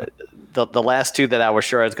the last two that I was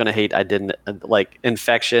sure I was going to hate, I didn't like.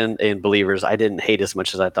 Infection and Believers, I didn't hate as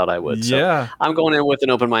much as I thought I would. Yeah. So I'm going in with an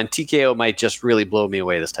open mind. TKO might just really blow me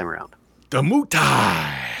away this time around. The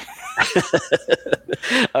Muay.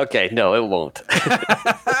 Okay, no, it won't.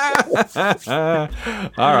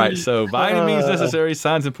 All right, so by any means necessary,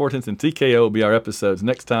 Signs and Portents, and TKO will be our episodes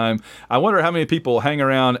next time. I wonder how many people hang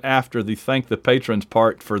around after the Thank the Patrons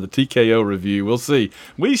part for the TKO review. We'll see.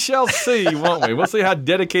 We shall see, won't we? We'll see how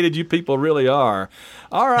dedicated you people really are.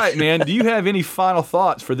 All right, man, do you have any final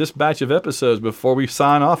thoughts for this batch of episodes before we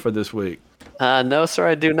sign off for this week? No, sir,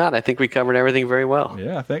 I do not. I think we covered everything very well.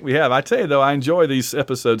 Yeah, I think we have. I tell you, though, I enjoy these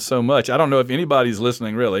episodes so much. I don't know if anybody's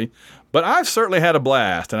listening, really, but I've certainly had a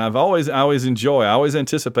blast, and I always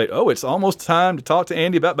anticipate, it's almost time to talk to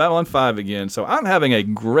Andy about Babylon 5 again. So I'm having a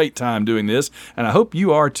great time doing this, and I hope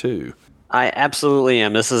you are too. I absolutely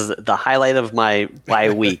am. This is the highlight of my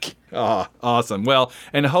week. Oh, awesome. Well,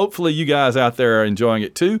 and hopefully you guys out there are enjoying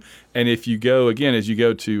it too. And if you go to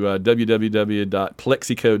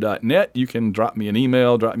www.plexico.net, you can drop me an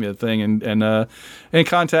email, drop me a thing, and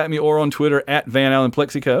contact me, or on Twitter at Van Allen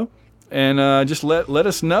Plexico. And just let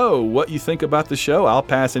us know what you think about the show. I'll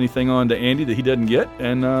pass anything on to Andy that he doesn't get,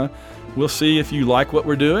 and we'll see if you like what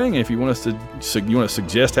we're doing, if you want us to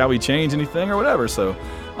suggest how we change anything or whatever. So,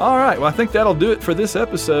 all right. Well, I think that'll do it for this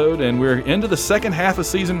episode, and we're into the second half of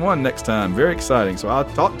season 1 next time. Very exciting. So I'll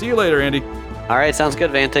talk to you later, Andy. All right. Sounds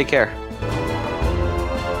good, Van. Take care.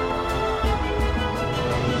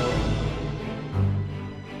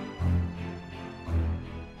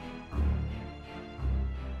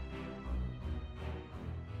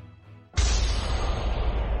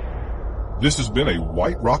 This has been a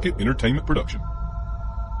White Rocket Entertainment production.